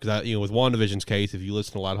out. Because, with WandaVision's case, if you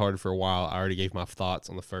listen to Loud Hearted for a while, I already gave my thoughts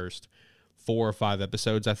on the first 4 or 5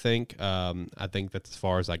 episodes, I think. I think that's as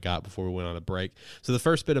far as I got before we went on a break. So the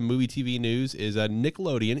first bit of movie TV news is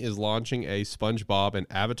Nickelodeon is launching a SpongeBob and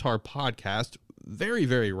Avatar podcast. Very,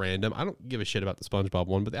 very random. I don't give a shit about the SpongeBob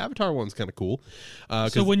one, but the Avatar one's kind of cool.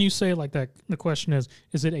 So when you say it like that, the question is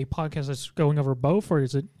it a podcast that's going over both, or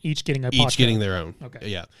is it each getting a podcast? Each getting their own. Okay.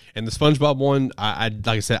 Yeah. And the SpongeBob one, I like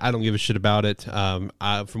I said, I don't give a shit about it.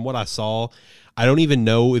 From what I saw, I don't even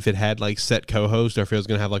know if it had like set co-hosts or if it was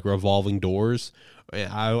going to have like revolving doors.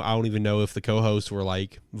 I don't even know if the co-hosts were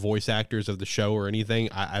like voice actors of the show or anything.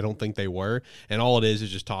 I don't think they were. And all it is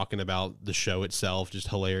just talking about the show itself, just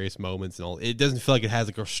hilarious moments and all. It doesn't feel like it has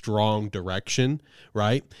like a strong direction,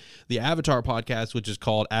 right? The Avatar podcast, which is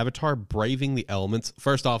called Avatar Braving the Elements.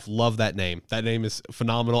 First off, love that name. That name is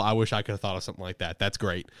phenomenal. I wish I could have thought of something like that. That's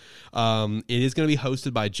great. It is going to be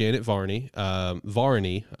hosted by Janet Varney.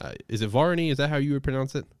 Varney. Is it Varney? Is that how you would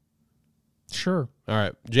pronounce it? Sure. All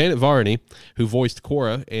right. Janet Varney, who voiced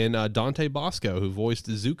Korra, and Dante Bosco, who voiced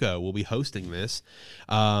Zuko, will be hosting this.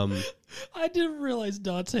 I didn't realize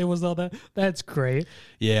Dante was on that. That's great.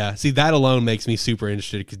 Yeah. See, that alone makes me super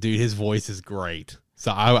interested because, dude, his voice is great.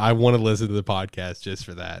 So I want to listen to the podcast just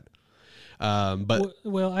for that.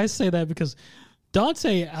 Well, I say that because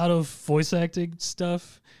Dante, out of voice acting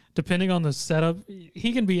stuff, depending on the setup,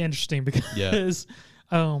 he can be interesting because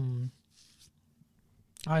I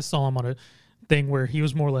saw him on a thing where he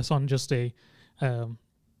was more or less on just a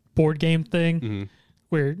board game thing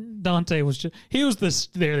where Dante was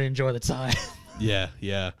just there to enjoy the time. Yeah.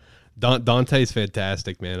 Dante's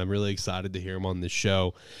fantastic, man. I'm really excited to hear him on this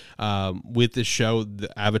show. With this show,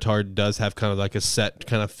 the Avatar does have kind of like a set,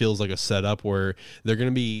 kind of feels like a setup where they're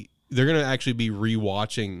going to actually be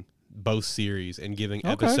rewatching both series and giving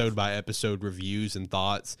episode by episode reviews and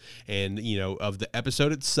thoughts, and of the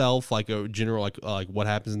episode itself, like a general like what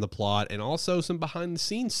happens in the plot, and also some behind the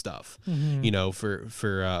scenes stuff,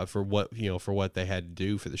 for what they had to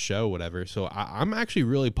do for the show, whatever. So I'm actually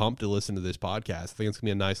really pumped to listen to this podcast. I think it's gonna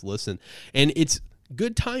be a nice listen, and it's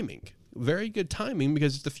good timing. Very good timing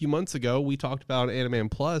because just a few months ago we talked about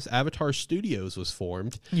Animan Plus. Avatar Studios was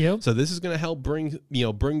formed. Yep. So this is going to help bring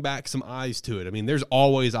back some eyes to it. I mean, there's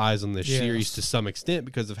always eyes on this series to some extent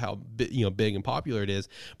because of how big and popular it is.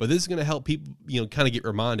 But this is going to help people kind of get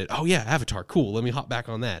reminded. Oh yeah, Avatar, cool. Let me hop back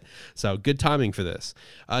on that. So good timing for this.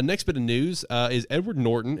 Next bit of news is Edward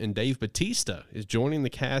Norton and Dave Bautista is joining the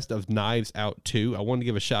cast of Knives Out 2. I wanted to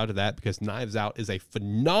give a shout out to that because Knives Out is a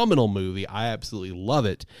phenomenal movie. I absolutely love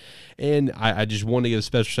it. And I just want to give a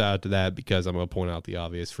special shout out to that because I'm going to point out the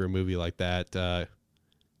obvious for a movie like that.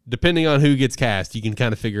 Depending on who gets cast, you can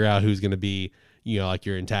kind of figure out who's going to be, like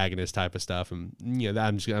your antagonist type of stuff. And,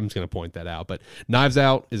 I'm just going to point that out. But Knives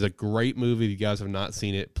Out is a great movie. If you guys have not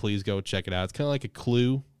seen it, please go check it out. It's kind of like a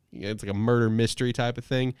Clue. It's like a murder mystery type of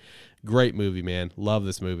thing. Great movie, man. Love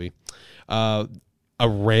this movie. A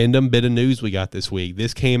random bit of news we got this week.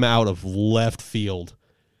 This came out of left field.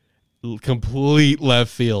 Complete left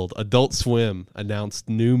field. Adult Swim announced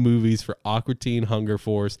new movies for Aqua Teen Hunger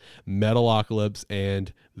Force, Metalocalypse,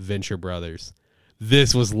 and Venture Brothers.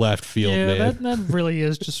 This was left field, man. That really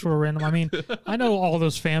is just sort of random. I mean, I know all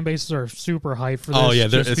those fan bases are super hyped for this. Oh yeah,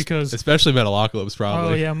 because especially Metalocalypse,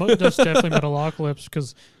 probably. Oh yeah, that's definitely Metalocalypse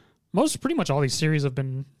because pretty much all these series have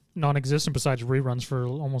been non-existent besides reruns for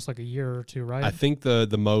almost like a year or two, right? I think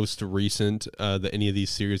the most recent that any of these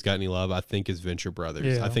series got any love, I think, is Venture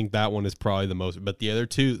Brothers. Yeah. I think that one is probably the most, but the other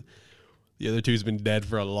two's been dead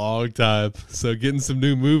for a long time. So getting some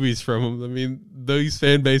new movies from them, I mean, these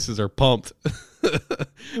fan bases are pumped.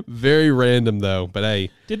 Very random though, but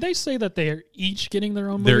hey. Did they say that they're each getting their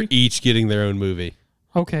own movie? They're each getting their own movie.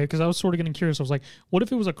 Okay, because I was sort of getting curious. I was like, what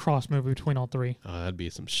if it was a cross movie between all three? Oh, that'd be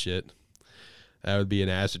some shit. That would be an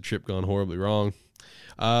acid trip gone horribly wrong.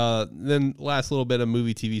 Then last little bit of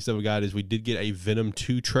movie TV stuff we got is we did get a Venom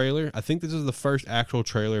 2 trailer. I think this is the first actual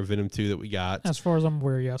trailer of Venom 2 that we got. As far as I'm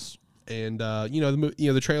aware, yes. And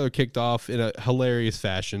the trailer kicked off in a hilarious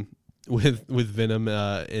fashion with Venom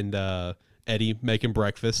and Eddie making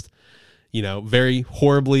breakfast. Very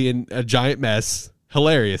horribly in a giant mess.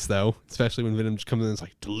 Hilarious though, especially when Venom just comes in and it's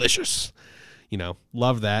like delicious.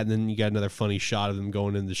 Love that. And then you got another funny shot of them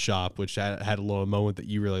going in the shop, which had a little moment that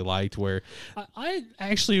you really liked where... I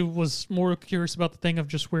actually was more curious about the thing of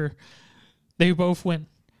just where they both went,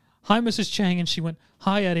 "Hi, Mrs. Chang," and she went,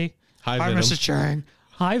 "Hi, Eddie." Hi, Venom. Mrs. Chang.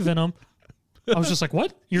 "Hi, Venom." I was just like,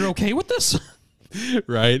 what? You're okay with this?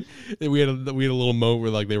 Right? And we had a little moment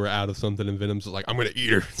where like they were out of something and Venom's like, "I'm going to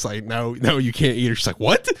eat her." It's like, no, you can't eat her. She's like,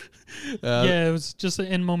 "What?" Yeah, it was just an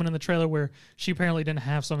end moment in the trailer where she apparently didn't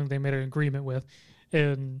have something they made an agreement with.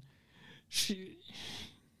 And she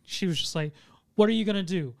was just like, "What are you going to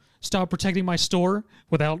do? stop protecting my store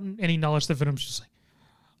without any knowledge that Venom's just like,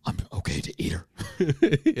 I'm okay to eat her.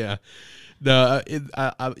 Yeah.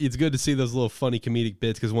 It's good to see those little funny comedic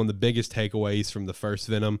bits because one of the biggest takeaways from the first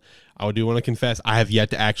Venom, I do want to confess, I have yet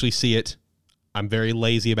to actually see it. I'm very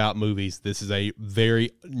lazy about movies. This is a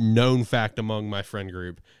very known fact among my friend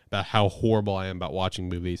group about how horrible I am about watching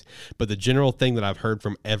movies. But the general thing that I've heard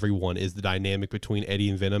from everyone is the dynamic between Eddie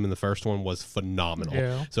and Venom in the first one was phenomenal.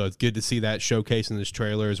 Yeah. So it's good to see that showcased in this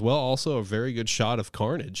trailer as well. Also, a very good shot of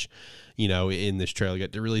Carnage, in this trailer. You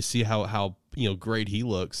get to really see how great he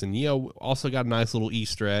looks. And, also got a nice little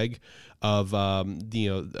Easter egg of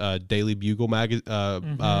Daily Bugle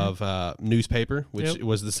of newspaper, which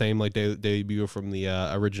was the same like Daily Bugle from the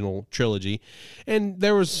original trilogy. And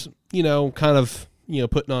there was kind of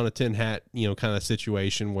putting on a tin hat kind of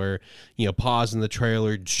situation where pausing the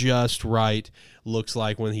trailer just right. Looks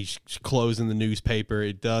like when he's closing the newspaper,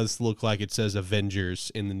 it does look like it says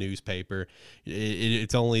Avengers in the newspaper.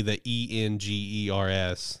 It's only the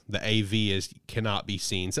ENGERS. The AV cannot be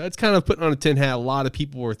seen. So it's kind of putting on a tin hat. A lot of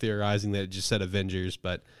people were theorizing that it just said Avengers,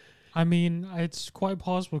 but I mean, it's quite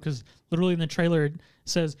possible because literally in the trailer it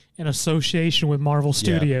says in association with Marvel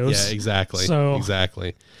Studios. Yeah, exactly.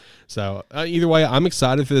 Exactly. So either way, I'm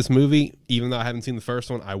excited for this movie. Even though I haven't seen the first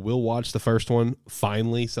one, I will watch the first one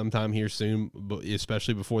finally sometime here soon,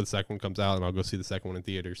 especially before the second one comes out, and I'll go see the second one in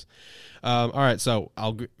theaters. All right, so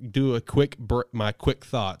I'll do my quick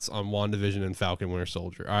thoughts on WandaVision and Falcon Winter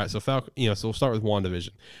Soldier. All right, so so we'll start with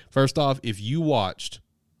WandaVision. First off, if you watched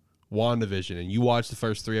WandaVision and you watched the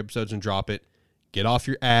first 3 episodes and drop it, get off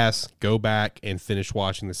your ass, go back, and finish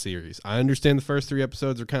watching the series. I understand the first 3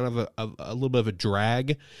 episodes are kind of a little bit of a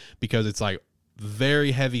drag because it's like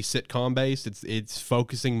very heavy sitcom based. It's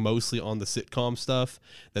focusing mostly on the sitcom stuff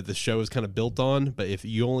that the show is kind of built on. But if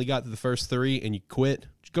you only got to the first 3 and you quit,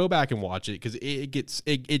 just go back and watch it because it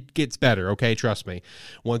gets better. Okay, trust me.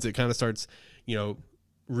 Once it kind of starts,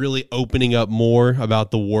 really opening up more about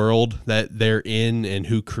the world that they're in and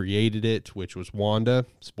who created it, which was Wanda.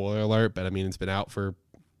 Spoiler alert, but I mean, it's been out for a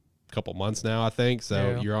couple months now, I think.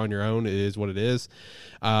 So You're on your own. It is what it is.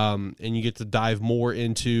 And you get to dive more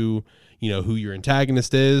into, who your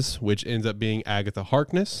antagonist is, which ends up being Agatha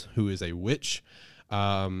Harkness, who is a witch.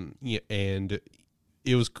 And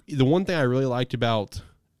it was the one thing I really liked about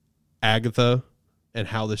Agatha and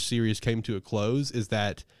how this series came to a close is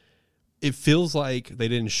that it feels like they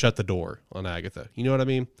didn't shut the door on Agatha. You know what I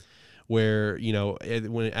mean? Where,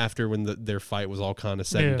 when their fight was all kind of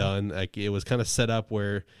said and done, like it was kind of set up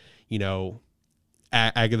where,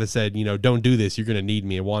 Agatha said, don't do this. You're going to need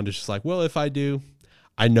me. And Wanda's just like, well, if I do,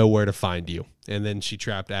 I know where to find you. And then she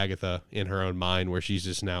trapped Agatha in her own mind where she's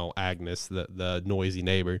just now Agnes, the noisy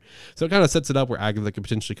neighbor. So it kind of sets it up where Agatha could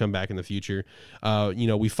potentially come back in the future.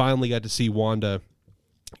 We finally got to see Wanda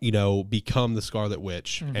become the Scarlet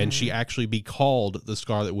Witch, and she actually be called the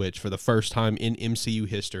Scarlet Witch for the first time in MCU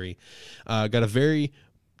history. Got a very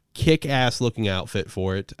kick-ass looking outfit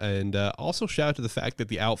for it, and also shout out to the fact that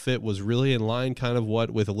the outfit was really in line kind of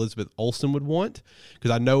what with Elizabeth Olsen would want,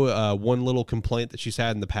 because I know one little complaint that she's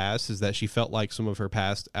had in the past is that she felt like some of her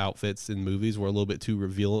past outfits in movies were a little bit too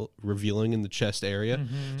revealing in the chest area.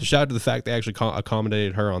 So shout out to the fact they actually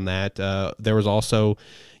accommodated her on that. There was also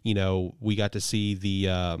we got to see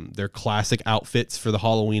their classic outfits for the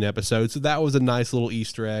Halloween episode. So that was a nice little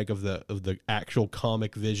Easter egg of the actual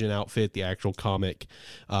comic Vision outfit, the actual comic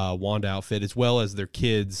Wanda outfit, as well as their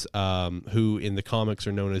kids, who in the comics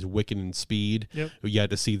are known as Wiccan and Speed. Yep. You had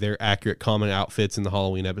to see their accurate comic outfits in the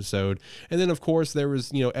Halloween episode. And then, of course, there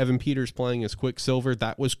was, Evan Peters playing as Quicksilver.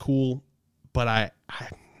 That was cool. But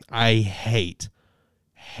I hate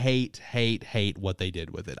what they did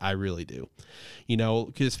with it. I really do.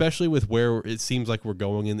 Especially with where it seems like we're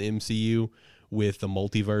going in the MCU with the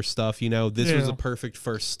multiverse stuff, this was a perfect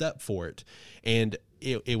first step for it. And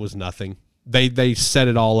it was nothing. They set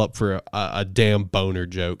it all up for a damn boner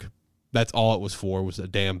joke. That's all it was for, was a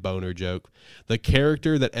damn boner joke. The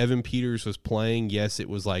character that Evan Peters was playing, yes, it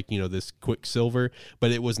was like, this Quicksilver,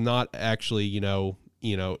 but it was not actually,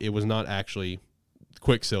 it was not actually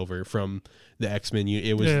Quicksilver from the X-Men.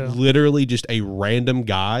 It was literally just a random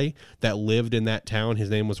guy that lived in that town. His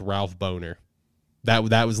name was Ralph Boner. That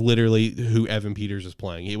was literally who Evan Peters was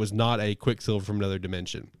playing. It was not a Quicksilver from another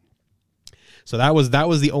dimension. So that was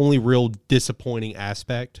the only real disappointing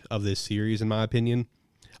aspect of this series, in my opinion.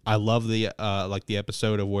 I love the the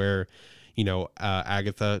episode of where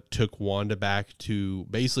Agatha took Wanda back to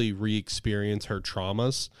basically re-experience her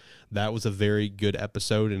traumas. That was a very good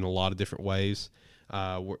episode in a lot of different ways.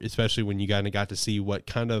 especially when you kind of got to see what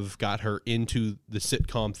kind of got her into the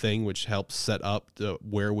sitcom thing, which helps set up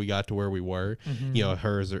where we got to where we were. Mm-hmm. You know,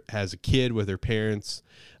 her has a kid with her parents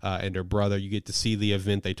and her brother. You get to see the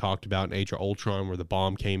event they talked about in Age of Ultron where the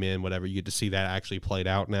bomb came in, whatever. You get to see that actually played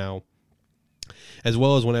out now, as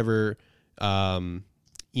well as whenever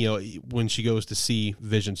you know, when she goes to see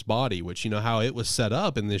Vision's body, which, you know, how it was set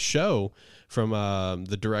up in this show from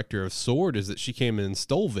the director of S.W.O.R.D. is that she came in and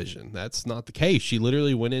stole Vision. That's not the case. She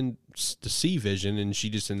literally went in to see Vision, and she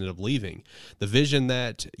just ended up leaving. The Vision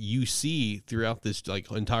that you see throughout this like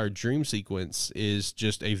entire dream sequence is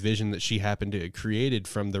just a vision that she happened to have created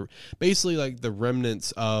from the basically like the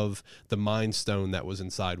remnants of the Mind Stone that was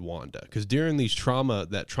inside Wanda. Because during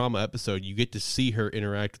that trauma episode, you get to see her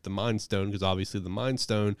interact with the Mind Stone, because obviously the Mind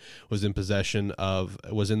Stone was in the possession of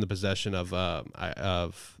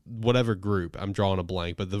whatever group. I'm drawing a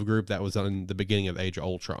blank, but the group that was on the beginning of Age of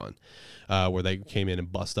Ultron, where they came in and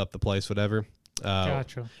bust up the place, whatever.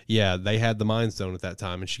 Gotcha. Yeah, they had the Mind Stone at that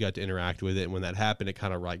time, and she got to interact with it. And when that happened, it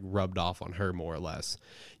kind of like rubbed off on her more or less.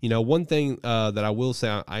 You know, one thing that I will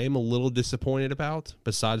say I am a little disappointed about,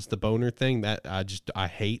 besides the boner thing that I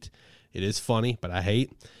hate. It is funny, but I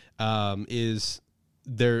hate is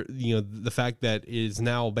there. You know, the fact that it is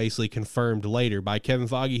now basically confirmed later by Kevin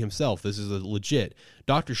Feige himself. This is a legit.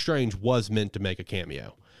 Doctor Strange was meant to make a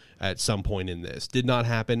cameo at some point in this. Did not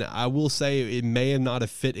happen. I will say it may have not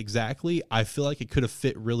have fit exactly. I feel like it could have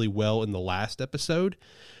fit really well in the last episode,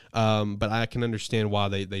 but I can understand why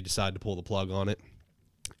they decided to pull the plug on it.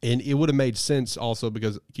 And it would have made sense also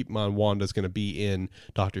because, keep in mind, Wanda's going to be in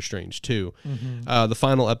Doctor Strange too. Mm-hmm. The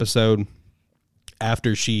final episode,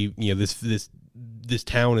 after she, you know, this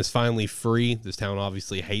town is finally free. This town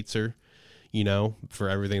obviously hates her, you know, for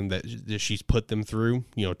everything that she's put them through,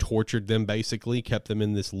 you know, tortured them basically, kept them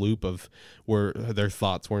in this loop of where their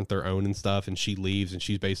thoughts weren't their own and stuff. And she leaves and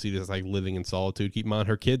she's basically just like living in solitude. Keep in mind,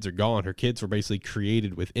 her kids are gone. Her kids were basically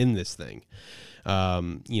created within this thing.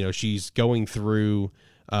 You know, she's going through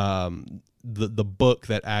the book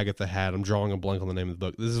that Agatha had. I'm drawing a blank on the name of the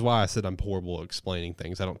book. This is why I said I'm horrible at explaining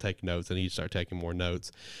things. I don't take notes. I need to start taking more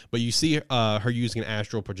notes. But you see her using an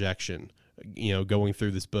astral projection, you know, going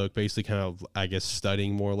through this book, basically kind of, I guess,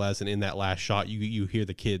 studying more or less. And in that last shot, you hear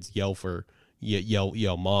the kids yell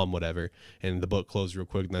mom, whatever. And the book closes real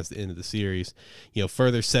quick, and that's the end of the series. You know,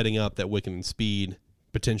 further setting up that Wiccan and Speed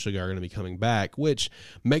potentially are going to be coming back, which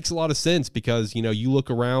makes a lot of sense because, you know, you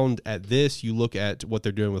look around at this, you look at what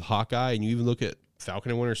they're doing with Hawkeye, and you even look at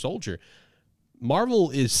Falcon and Winter Soldier. Marvel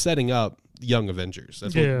is setting up Young Avengers.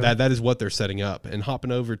 That is what they're setting up. And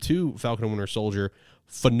hopping over to Falcon and Winter Soldier,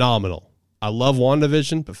 phenomenal. I love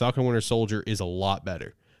WandaVision, but Falcon and Winter Soldier is a lot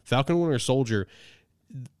better. Falcon and Winter Soldier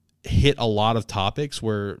hit a lot of topics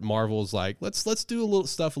where Marvel's like, let's do a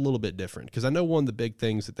little bit different. Because I know one of the big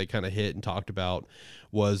things that they kind of hit and talked about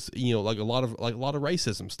was, you know, like a lot of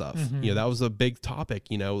racism stuff. Mm-hmm. You know, that was a big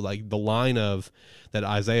topic. You know, like the line of that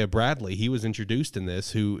Isaiah Bradley, he was introduced in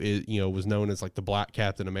this, who is, you know, was known as like the Black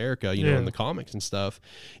Captain America, you know, in the comics and stuff,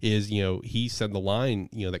 is, you know, he said the line,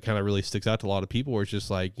 you know, that kind of really sticks out to a lot of people, where it's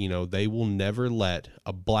just like, you know, they will never let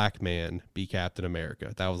a black man be Captain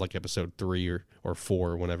America. That was like episode 3 or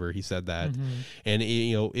 4, whenever he said that. Mm-hmm. And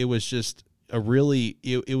you know, it was just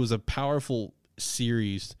it was a powerful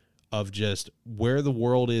series of just where the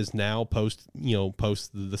world is now post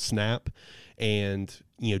the snap, and,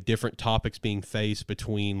 you know, different topics being faced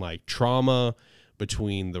between like trauma,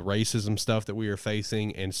 between the racism stuff that we are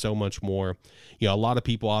facing, and so much more. You know, a lot of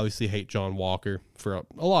people obviously hate John Walker for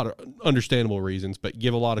a lot of understandable reasons, but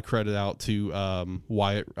give a lot of credit out to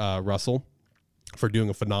Wyatt Russell for doing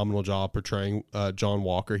a phenomenal job portraying John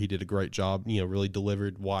Walker. He did a great job, you know, really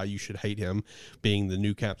delivered why you should hate him being the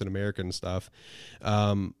new Captain America and stuff.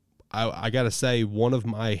 I got to say, one of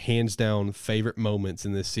my hands down favorite moments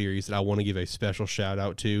in this series that I want to give a special shout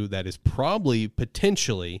out to, that is probably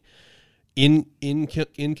potentially in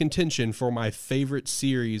contention for my favorite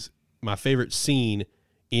series, my favorite scene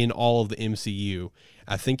in all of the MCU.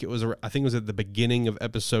 I think it was at the beginning of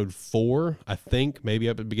episode 4. I think maybe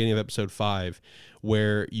at the beginning of episode 5,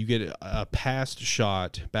 where you get a past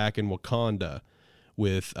shot back in Wakanda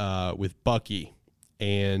with Bucky.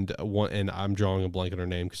 And I'm drawing a blank on her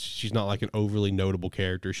name because she's not like an overly notable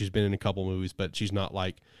character. She's been in a couple movies, but she's not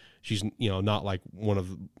like one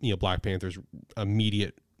of, you know, Black Panther's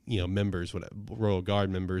immediate, you know, members, Royal Guard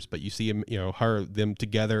members. But you see them, you know, them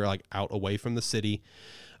together, like out away from the city,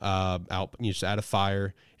 out, you know, just at a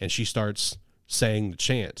fire, and she starts saying the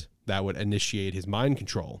chant that would initiate his mind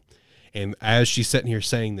control. And as she's sitting here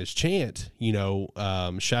saying this chant, you know,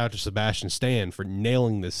 shout out to Sebastian Stan for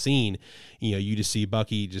nailing this scene. You know, you just see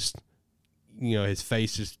Bucky just his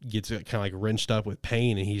face just gets kind of like wrenched up with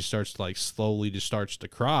pain, and he starts to like slowly just starts to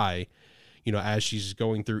cry, as she's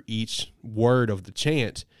going through each word of the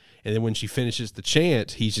chant. And then when she finishes the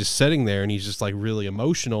chant, he's just sitting there and he's just like really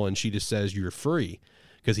emotional, and she just says, "You're free,"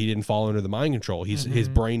 because he didn't fall under the mind control. His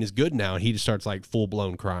brain is good now, and he just starts like full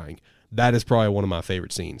blown crying. That is probably one of my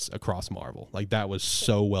favorite scenes across Marvel. Like, that was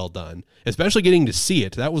so well done, especially getting to see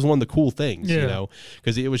it. That was one of the cool things,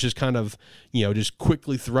 because it was just kind of, just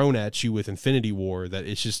quickly thrown at you with Infinity War, that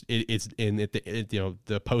it's just, it's in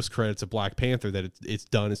the post credits of Black Panther that it's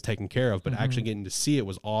done, it's taken care of, but actually getting to see it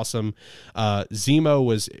was awesome. Zemo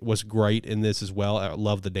was great in this as well. I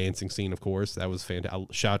love the dancing scene, of course. That was fantastic.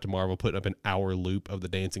 Shout out to Marvel putting up an hour loop of the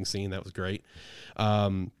dancing scene. That was great.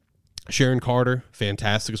 Sharon Carter,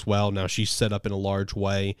 fantastic as well. Now she's set up in a large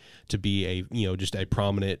way to be just a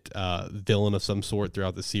prominent villain of some sort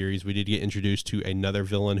throughout the series. We did get introduced to another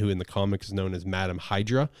villain who in the comics is known as Madam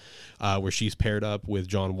Hydra, where she's paired up with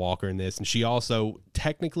John Walker in this, and she also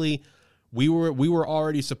technically we were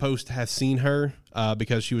already supposed to have seen her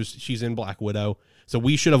because she's in Black Widow, so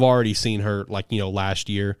we should have already seen her last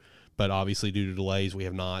year. But obviously, due to delays, we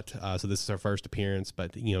have not. So this is her first appearance.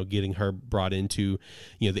 But getting her brought into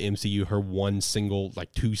the MCU, her one single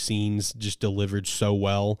 2 scenes just delivered so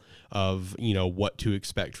well of what to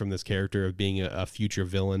expect from this character of being a future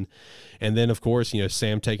villain. And then of course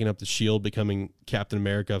Sam taking up the shield, becoming Captain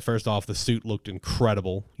America. First off, the suit looked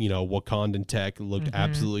incredible. Wakandan tech looked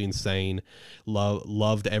absolutely insane.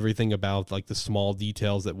 Loved everything about the small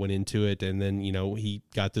details that went into it. And then he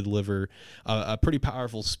got to deliver a pretty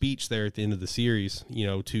powerful speech there at the end of the series,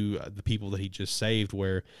 to the people that he just saved,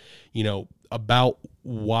 where, about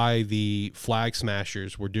why the Flag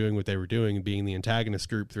Smashers were doing what they were doing, being the antagonist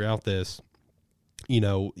group throughout this,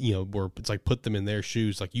 where it's like, put them in their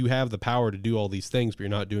shoes. Like, you have the power to do all these things, but you're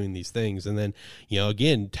not doing these things. And then,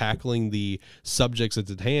 again, tackling the subjects at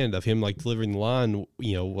hand of him, delivering the line,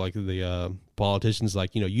 the politicians,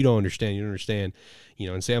 you don't understand,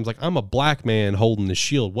 and Sam's like, I'm a black man holding the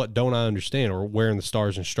shield. What don't I understand? Or wearing the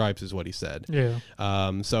stars and stripes is what he said. Yeah.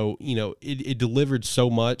 So, it delivered so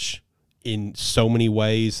much in so many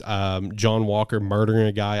ways. John Walker murdering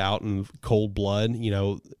a guy out in cold blood,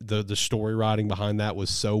 the story writing behind that was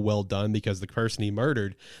so well done, because the person he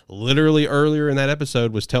murdered literally earlier in that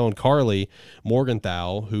episode was telling Carly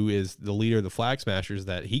Morgenthau, who is the leader of the Flag Smashers,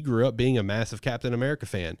 that he grew up being a massive Captain America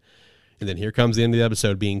fan. And then here comes the end of the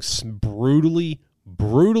episode, being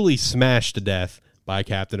brutally smashed to death by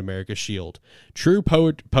Captain America's shield. True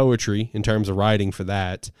poetry in terms of writing for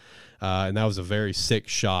that. And that was a very sick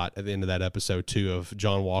shot at the end of that episode too, of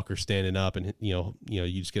John Walker standing up, and you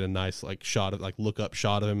just get a nice shot of look up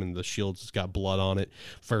shot of him, and the shield's just got blood on it.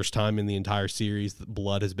 First time in the entire series that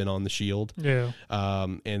blood has been on the shield. Yeah.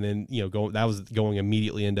 And then that was going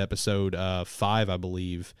immediately into episode 5, I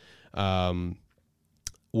believe,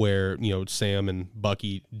 where Sam and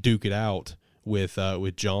Bucky duke it out with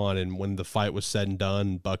John, and when the fight was said and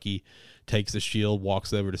done, Bucky takes the shield,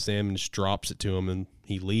 walks over to Sam, and just drops it to him, and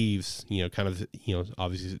he leaves,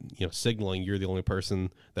 obviously, signaling, you're the only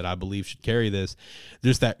person that I believe should carry this.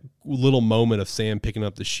 There's that little moment of Sam picking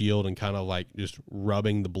up the shield and kind of just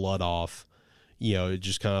rubbing the blood off,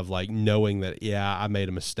 just kind of knowing that, yeah, I made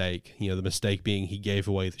a mistake. The mistake being he gave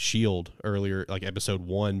away the shield earlier, episode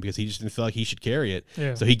 1, because he just didn't feel like he should carry it.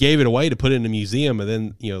 Yeah. So he gave it away to put it in a museum, and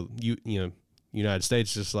then, United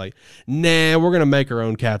States just nah, we're going to make our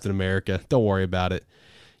own Captain America. Don't worry about it.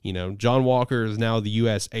 John Walker is now the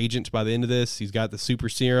U.S. agent by the end of this. He's got the super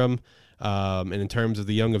serum. And in terms of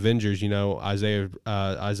the Young Avengers,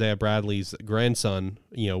 Isaiah Bradley's grandson,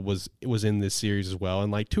 was in this series as well,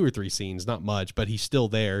 in 2 or 3 scenes, not much, but he's still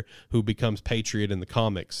there, who becomes Patriot in the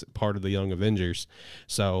comics, part of the Young Avengers.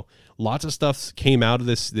 So lots of stuff came out of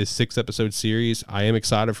this 6-episode series. I am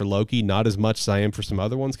excited for Loki, not as much as I am for some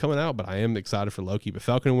other ones coming out, but I am excited for Loki. But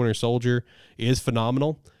Falcon and Winter Soldier is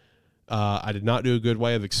phenomenal. I did not do a good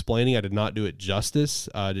way of explaining. I did not do it justice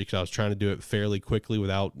because I was trying to do it fairly quickly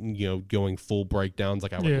without going full breakdowns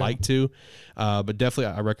like I would like to. But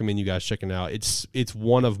definitely, I recommend you guys checking it out. It's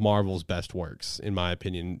one of Marvel's best works, in my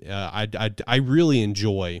opinion. I really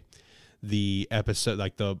enjoy the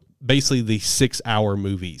episode, basically the 6-hour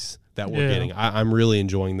movies that we're getting. I'm really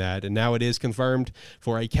enjoying that, and now it is confirmed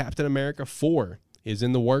for a Captain America 4. Is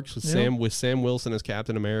in the works with Sam Wilson as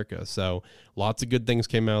Captain America. So lots of good things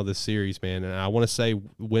came out of this series, man. And I want to say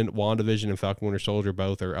when WandaVision and Falcon Winter Soldier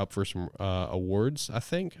both are up for some awards, I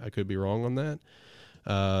think. I could be wrong on that.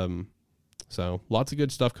 So lots of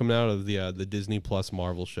good stuff coming out of the Disney Plus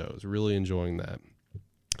Marvel shows. Really enjoying that.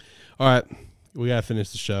 All right. We got to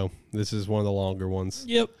finish the show. This is one of the longer ones.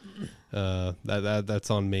 Yep.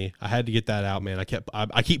 That's on me. I had to get that out, man.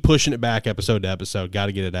 I keep pushing it back episode to episode. Got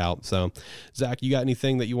to get it out. So, Zach, you got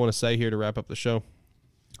anything that you want to say here to wrap up the show?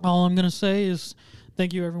 All I'm going to say is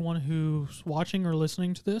thank you, everyone who's watching or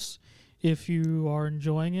listening to this. If you are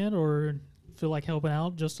enjoying it or feel like helping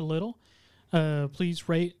out just a little, please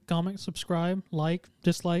rate, comment, subscribe, like,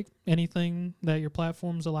 dislike, anything that your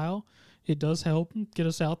platforms allow. It does help get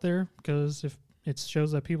us out there, because if it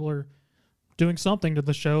shows that people are doing something to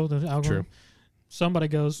the show, the algorithm, somebody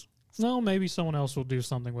goes, no, maybe someone else will do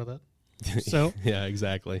something with it. So yeah,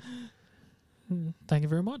 exactly. Thank you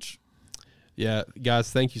very much. Yeah,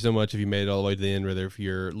 guys, thank you so much if you made it all the way to the end, whether if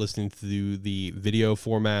you're listening to the video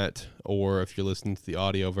format or if you're listening to the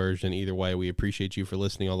audio version. Either way, we appreciate you for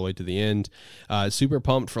listening all the way to the end. Super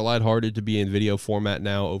pumped for Lighthearted to be in video format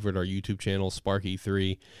now over at our YouTube channel, Spark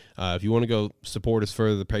E3. If you want to go support us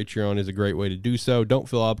further, the Patreon is a great way to do so. Don't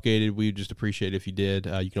feel obligated. We just appreciate it if you did.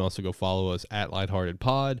 You can also go follow us at Lighthearted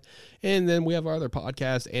Pod. And then we have our other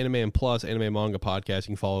podcast, Animan Plus, Anime Manga Podcast. You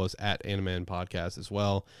can follow us at Animan Podcast as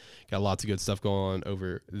well. Got lots of good stuff going on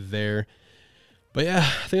over there. But yeah,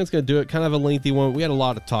 I think that's going to do it. Kind of a lengthy one. We had a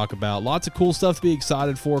lot to talk about. Lots of cool stuff to be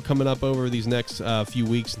excited for coming up over these next few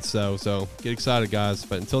weeks and so get excited, guys.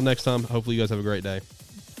 But until next time, hopefully you guys have a great day.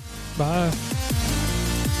 Bye.